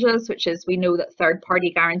challenges, which is we know that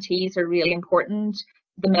third-party guarantees are really important.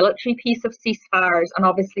 The military piece of ceasefires, and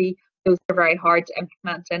obviously those are very hard to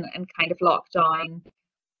implement in kind of lockdown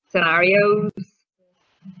scenarios.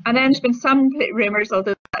 And then there's been some rumours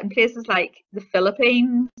also that in places like the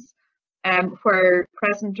Philippines, where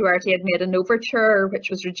President Duterte had made an overture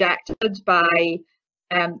which was rejected by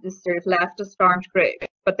this sort of leftist armed group,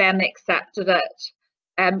 but then they accepted it.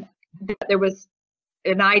 There was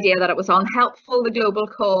an idea that it was unhelpful, the global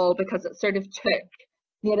call, because it sort of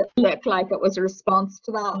made it look like it was a response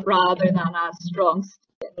to that rather than a strong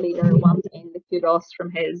state leader wanting the kudos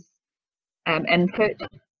from his input.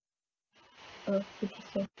 Oh,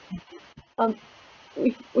 interesting.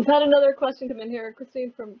 We've had another question come in here,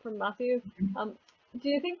 Christine, from Matthew. Do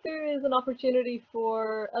you think there is an opportunity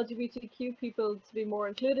for LGBTQ people to be more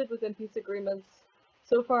included within peace agreements?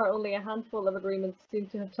 So far, only a handful of agreements seem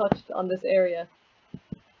to have touched on this area.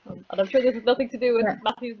 And I'm sure this has nothing to do with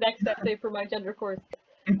Matthew's next essay for my gender course.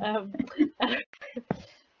 Well,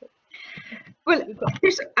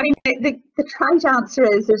 the trite answer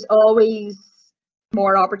is there's always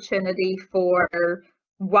more opportunity for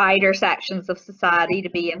wider sections of society to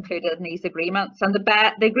be included in these agreements, and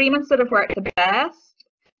the agreements that have worked the best,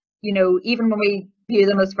 even when we view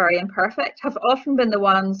them as very imperfect, have often been the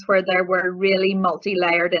ones where there were really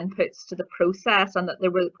multi-layered inputs to the process, and that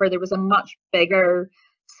where there was a much bigger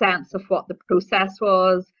sense of what the process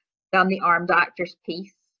was than the armed actors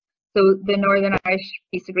piece. So the Northern Irish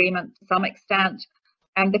Peace Agreement to some extent,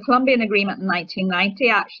 and the Colombian Agreement in 1990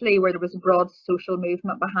 actually, where there was a broad social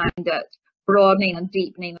movement behind it, broadening and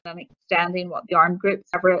deepening and extending what the armed groups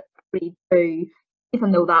ever agreed to,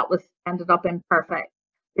 even though that ended up imperfect.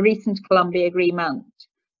 The recent Colombia Agreement,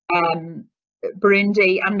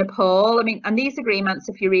 Burundi and Nepal, and these agreements,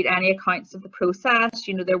 if you read any accounts of the process,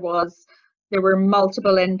 there were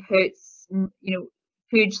multiple inputs,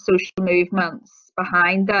 huge social movements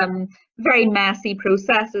behind them, very messy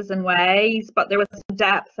processes in ways, but there was a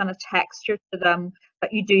depth and a texture to them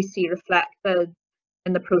that you do see reflected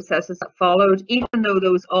in the processes that followed, even though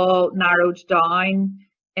those all narrowed down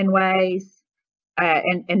in ways,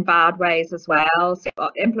 in bad ways as well. So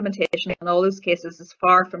implementation in all those cases is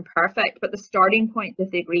far from perfect, but the starting point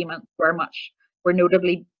of the agreement were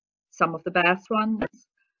notably some of the best ones.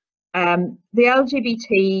 The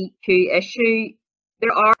LGBTQ issue,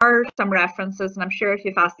 there are some references, and I'm sure if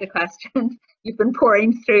you've asked the question, you've been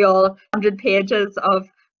pouring through all 100 pages of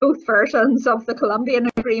both versions of the Colombian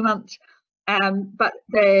Agreement. But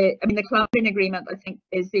the Colombian Agreement, I think,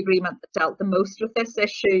 is the agreement that dealt the most with this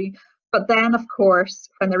issue. But then, of course,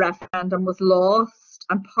 when the referendum was lost,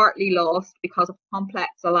 and partly lost because of complex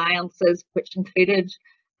alliances, which included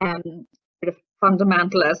sort of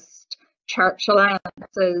fundamentalist church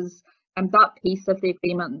alliances, that piece of the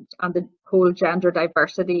agreement and the whole gender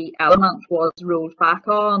diversity element was rolled back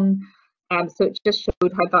on. So it just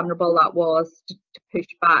showed how vulnerable that was to push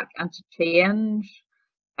back and to change.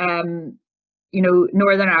 You know,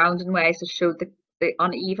 Northern Ireland and Wales has showed the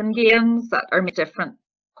uneven gains that are made different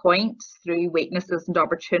points through weaknesses and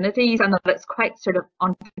opportunities, and that it's quite sort of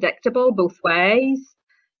unpredictable both ways.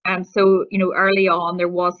 So, you know, early on there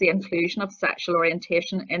was the inclusion of sexual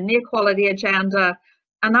orientation in the equality agenda,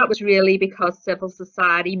 and that was really because civil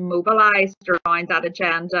society mobilised around that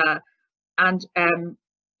agenda, and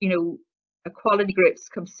you know, equality groups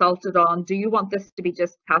consulted on, do you want this to be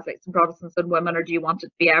just Catholics and Protestants and women, or do you want it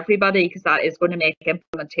to be everybody, because that is going to make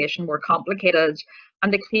implementation more complicated?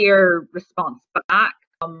 And the clear response back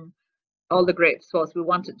from all the groups was, we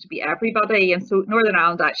want it to be everybody. And so Northern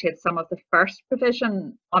Ireland actually had some of the first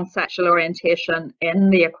provision on sexual orientation in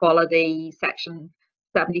the equality section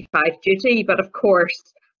 75 duty, but of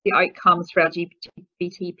course the outcomes for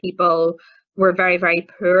LGBT people were very, very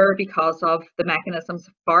poor because of the mechanisms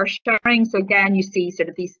of power sharing. So again, you see sort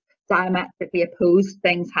of these diametrically opposed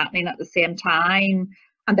things happening at the same time,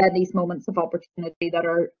 and then these moments of opportunity that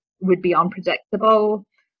would be unpredictable,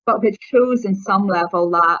 but which shows in some level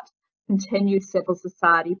that continued civil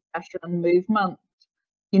society pressure and movement,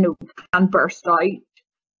 you know, can burst out,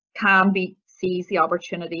 can seize the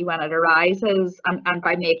opportunity when it arises, and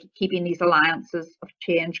by keeping these alliances of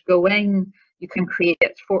change going, you can create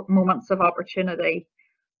moments of opportunity.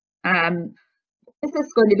 Is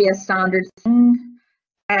this going to be a standard thing?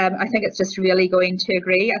 I think it's just really going to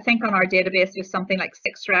agree. I think on our database there's something like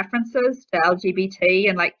 6 references to LGBT,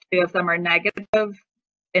 and like 2 of them are negative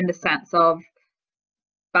in the sense of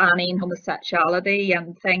banning homosexuality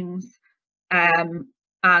and things,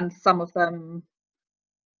 and some of them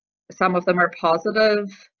are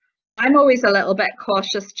positive. I'm always a little bit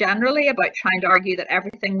cautious generally about trying to argue that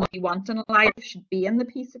everything we want in life should be in the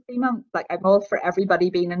peace agreement. Like, I'm all for everybody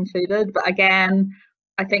being included, but again,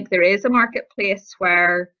 I think there is a marketplace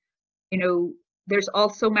where, you know, there's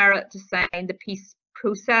also merit to saying the peace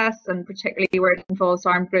process, and particularly where it involves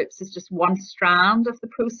armed groups, is just one strand of the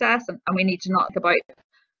process, and we need to not think about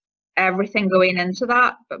everything going into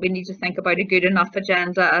that, but we need to think about a good enough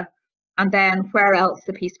agenda, and then where else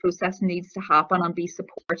the peace process needs to happen and be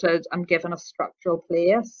supported and given a structural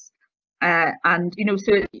place. And, you know,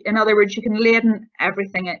 so in other words, you can ladle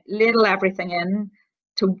everything in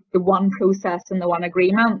to the one process and the one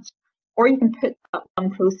agreement, or you can put that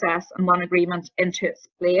one process and one agreement into its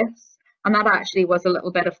place. And that actually was a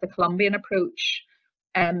little bit of the Colombian approach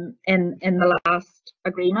in the last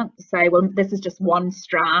agreement, to say, well, this is just one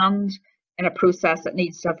strand in a process that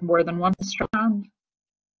needs to have more than one strand.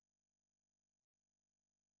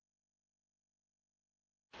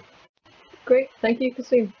 Great, thank you,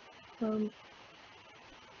 Christine. So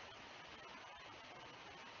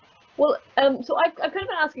I've kind of been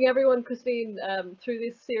asking everyone, Christine, through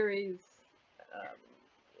this series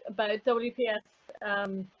about WPS.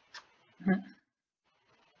 I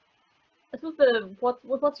suppose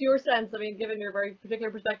what's your sense? I mean, given your very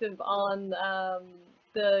particular perspective on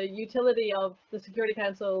the utility of the Security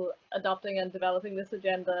Council adopting and developing this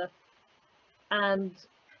agenda, and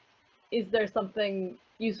is there something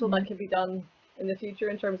useful that can be done in the future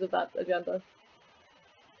in terms of that agenda?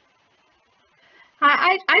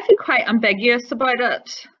 I feel quite ambiguous about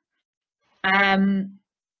it.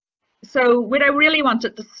 So would I really want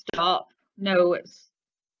it to stop? No, it's,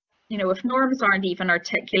 you know, if norms aren't even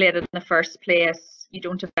articulated in the first place, you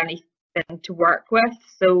don't have anything to work with.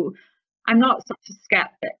 So I'm not such a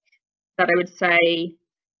skeptic that I would say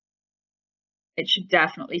it should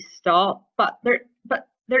definitely stop. But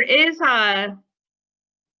there is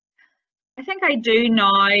I think I do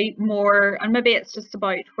now more, and maybe it's just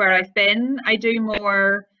about where I've been, I do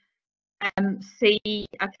more see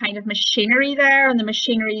a kind of machinery there, and the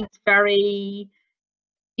machinery is very,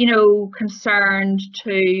 you know, concerned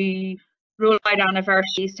to roll out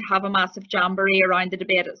anniversaries, to have a massive jamboree around the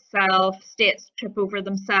debate itself, states trip over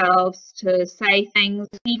themselves to say things,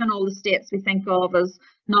 even all the states we think of as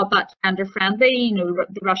not that gender friendly. You know,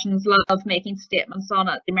 the Russians love making statements on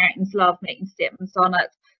it, the Americans love making statements on it.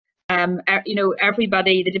 You know,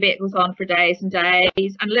 everybody, the debate goes on for days and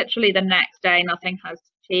days, and literally the next day nothing has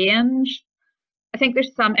changed. I think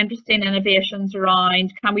there's some interesting innovations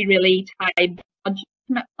around, can we really tie budget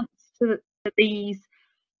commitments to these?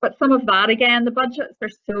 But some of that, again, the budgets are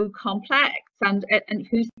so complex, and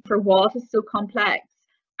who's for what is so complex.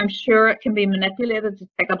 I'm sure it can be manipulated to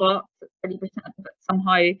tick a box that 30% of it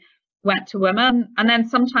somehow went to women, and then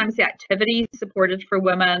sometimes the activities supported for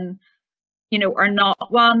women, you know, are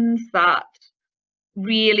not ones that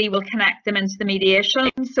really will connect them into the mediation.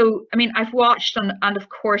 So, I mean, I've watched and of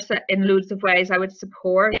course in loads of ways I would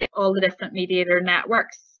support all the different mediator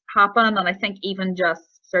networks happen. And I think even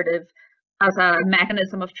just sort of as a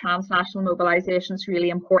mechanism of transnational mobilisation is really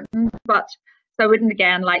important. But so I wouldn't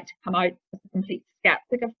again like to come out as a complete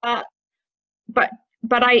skeptic of that. But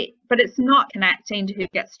it's not connecting to who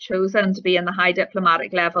gets chosen to be in the high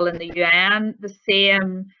diplomatic level in the UN. The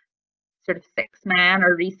same sort of 6 men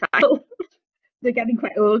are recycled. They're getting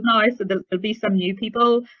quite old now, so there'll be some new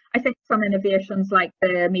people. I think some innovations like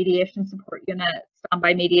the mediation support unit,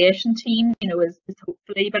 standby mediation team, you know, is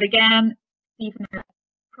hopefully, but again, even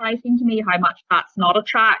surprising to me how much that's not a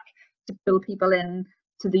track to pull people in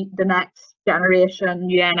to the next generation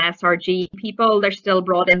UNSRG people. They're still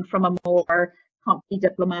brought in from a more comfy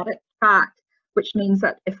diplomatic track, which means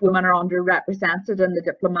that if women are underrepresented in the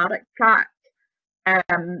diplomatic track,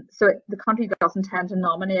 so the country doesn't tend to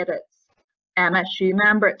nominate its MSU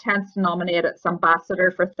member, it tends to nominate its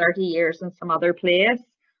ambassador for 30 years in some other place.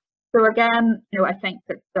 So again, you know, I think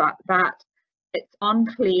that it's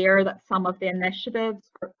unclear that some of the initiatives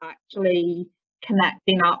are actually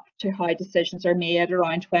connecting up to how decisions are made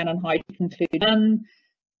around when and how to conclude them.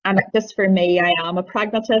 And just for me, I am a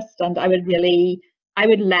pragmatist, and I would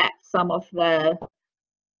let some of the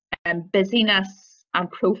busyness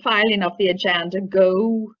and profiling of the agenda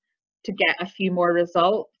go to get a few more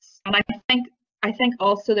results. And I think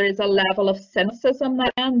also there is a level of cynicism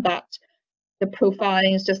then that the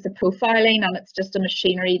profiling is just the profiling and it's just a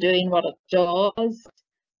machinery doing what it does,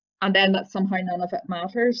 and then that somehow none of it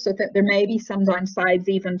matters. So that there may be some downsides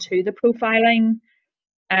even to the profiling.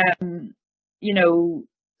 You know,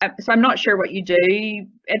 so I'm not sure what you do.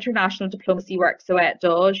 International diplomacy works the way it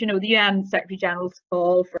does. You know, the UN Secretary General's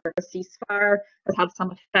call for a ceasefire has had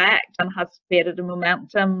some effect and has created a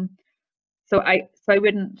momentum. So I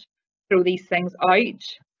wouldn't throw these things out,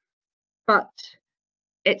 but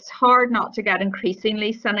it's hard not to get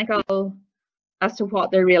increasingly cynical as to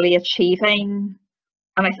what they're really achieving.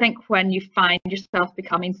 And I think when you find yourself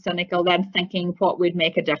becoming cynical, then thinking what would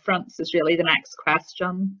make a difference is really the next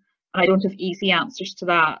question. And I don't have easy answers to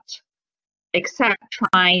that, except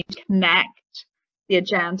trying to connect the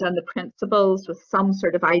agenda and the principles with some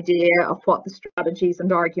sort of idea of what the strategies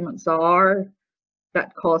and arguments are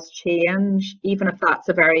that cause change, even if that's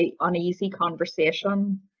a very uneasy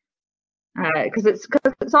conversation. Because it's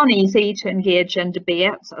uneasy to engage in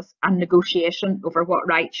debate and negotiation over what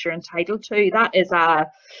rights you're entitled to. That is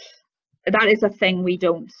a thing we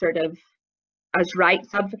don't sort of, as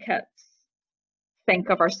rights advocates, think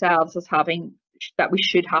of ourselves as having, that we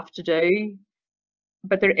should have to do.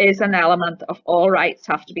 But there is an element of all rights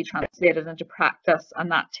have to be translated into practice, and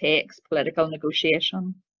that takes political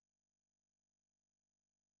negotiation.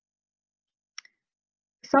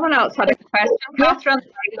 Someone else had a question, Catherine.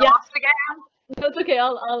 Lost again. No, it's okay.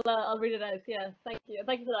 I'll read it out. Yeah, thank you.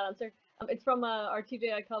 Thank you for that answer. It's from our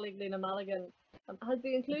TJI colleague Lena Maligan. Has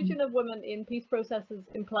the inclusion of women in peace processes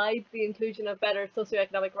implied the inclusion of better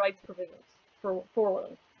socioeconomic rights provisions for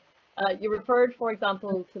women? You referred, for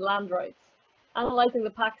example, to land rights. Analysing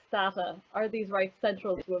the PACS data, are these rights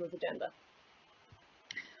central to women's agenda?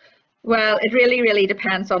 Well, it really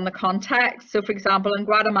depends on the context. So, for example, in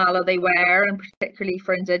Guatemala they were, and particularly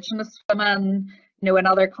for Indigenous women, you know, in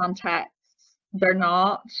other contexts they're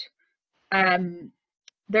not. We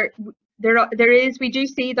do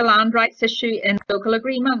see the land rights issue in local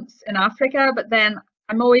agreements in Africa, but then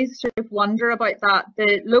I'm always sort of wonder about that.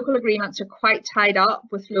 The local agreements are quite tied up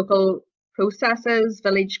with local processes,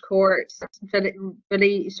 village courts,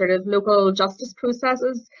 village sort of local justice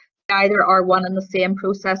processes. Either are one and the same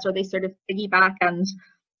process, or they sort of piggyback and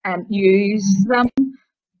use them.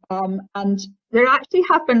 And there actually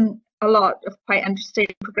have been a lot of quite interesting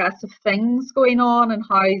progressive things going on and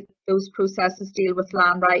how those processes deal with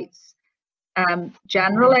land rights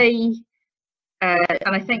generally.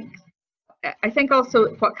 And I think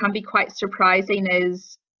also what can be quite surprising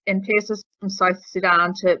is in places from South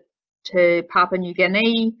Sudan to Papua New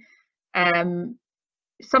Guinea,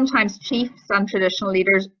 sometimes chiefs and traditional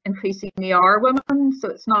leaders increasingly are women. So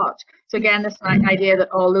it's not, so again, this idea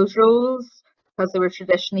that all those roles, because they were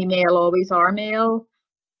traditionally male, always are male,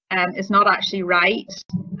 is not actually right.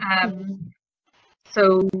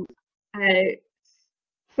 So it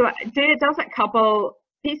does a couple,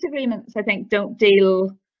 peace agreements I think don't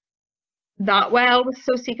deal that well with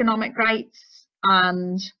socioeconomic rights,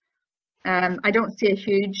 and I don't see a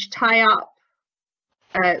huge tie-up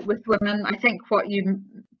with women. I think what you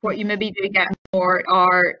maybe do get more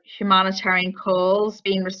are humanitarian calls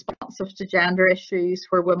being responsive to gender issues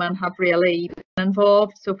where women have really been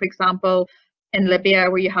involved. So, for example, in Libya,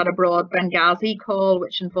 where you had a broad Benghazi call,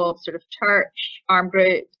 which involved sort of church, armed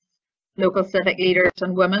groups, local civic leaders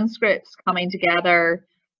and women's groups coming together,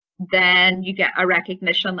 then you get a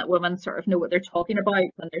recognition that women sort of know what they're talking about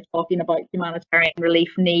when they're talking about humanitarian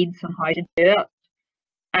relief needs and how to do it.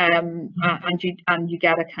 And you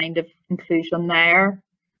get a kind of inclusion there.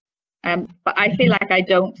 But I feel like I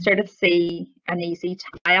don't sort of see an easy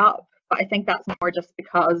tie up, but I think that's more just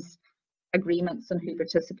because agreements and who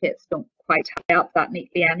participates don't quite tie up that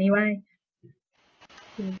neatly anyway.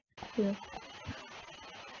 Yeah.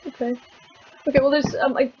 Okay. Okay, well, there's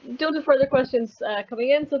I don't have further questions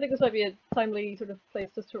coming in, so I think this might be a timely sort of place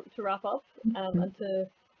just to wrap up, and to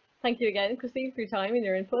thank you again, Christine, for your time and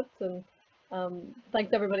your inputs, and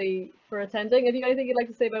thanks everybody for attending. Have you got anything you'd like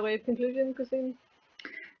to say by way of conclusion, Christine?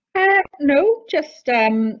 No, just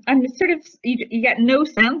I'm sort of, you get no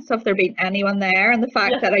sense of there being anyone there, and the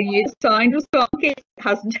fact that I used sound was wonky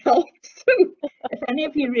hasn't helped. So if any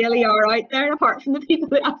of you really are out there, apart from the people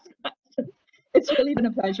that ask questions, it's really been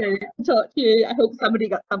a pleasure to talk to you. I hope somebody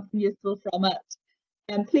got something useful from it.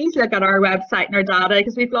 And please look at our website and our data,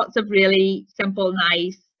 because we've lots of really simple,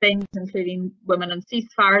 nice things, including Women and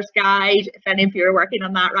Ceasefires Guide, if any of you are working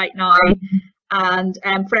on that right now.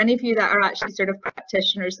 And for any of you that are actually sort of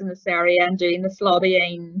practitioners in this area and doing this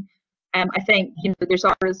lobbying, I think, you know, there's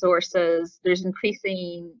our resources, there's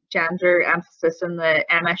increasing gender emphasis in the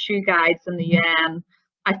MSU guides in the UN.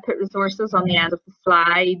 I've put resources on the end of the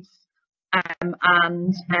slides.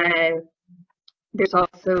 And there's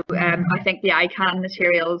also, I think the ICANN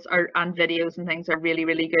materials and videos and things are really,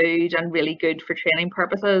 really good and really good for training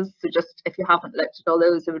purposes. So just, if you haven't looked at all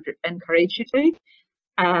those, I would encourage you to.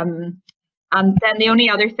 And then the only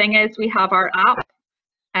other thing is we have our app,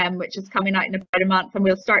 which is coming out in about a month, and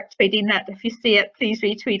we'll start tweeting it. If you see it, please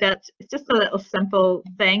retweet it. It's just a little simple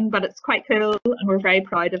thing, but it's quite cool and we're very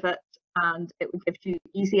proud of it. And it will give you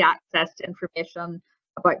easy access to information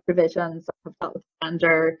about provisions that have dealt with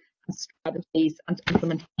gender and strategies and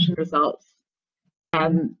implementation results.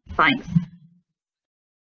 Thanks.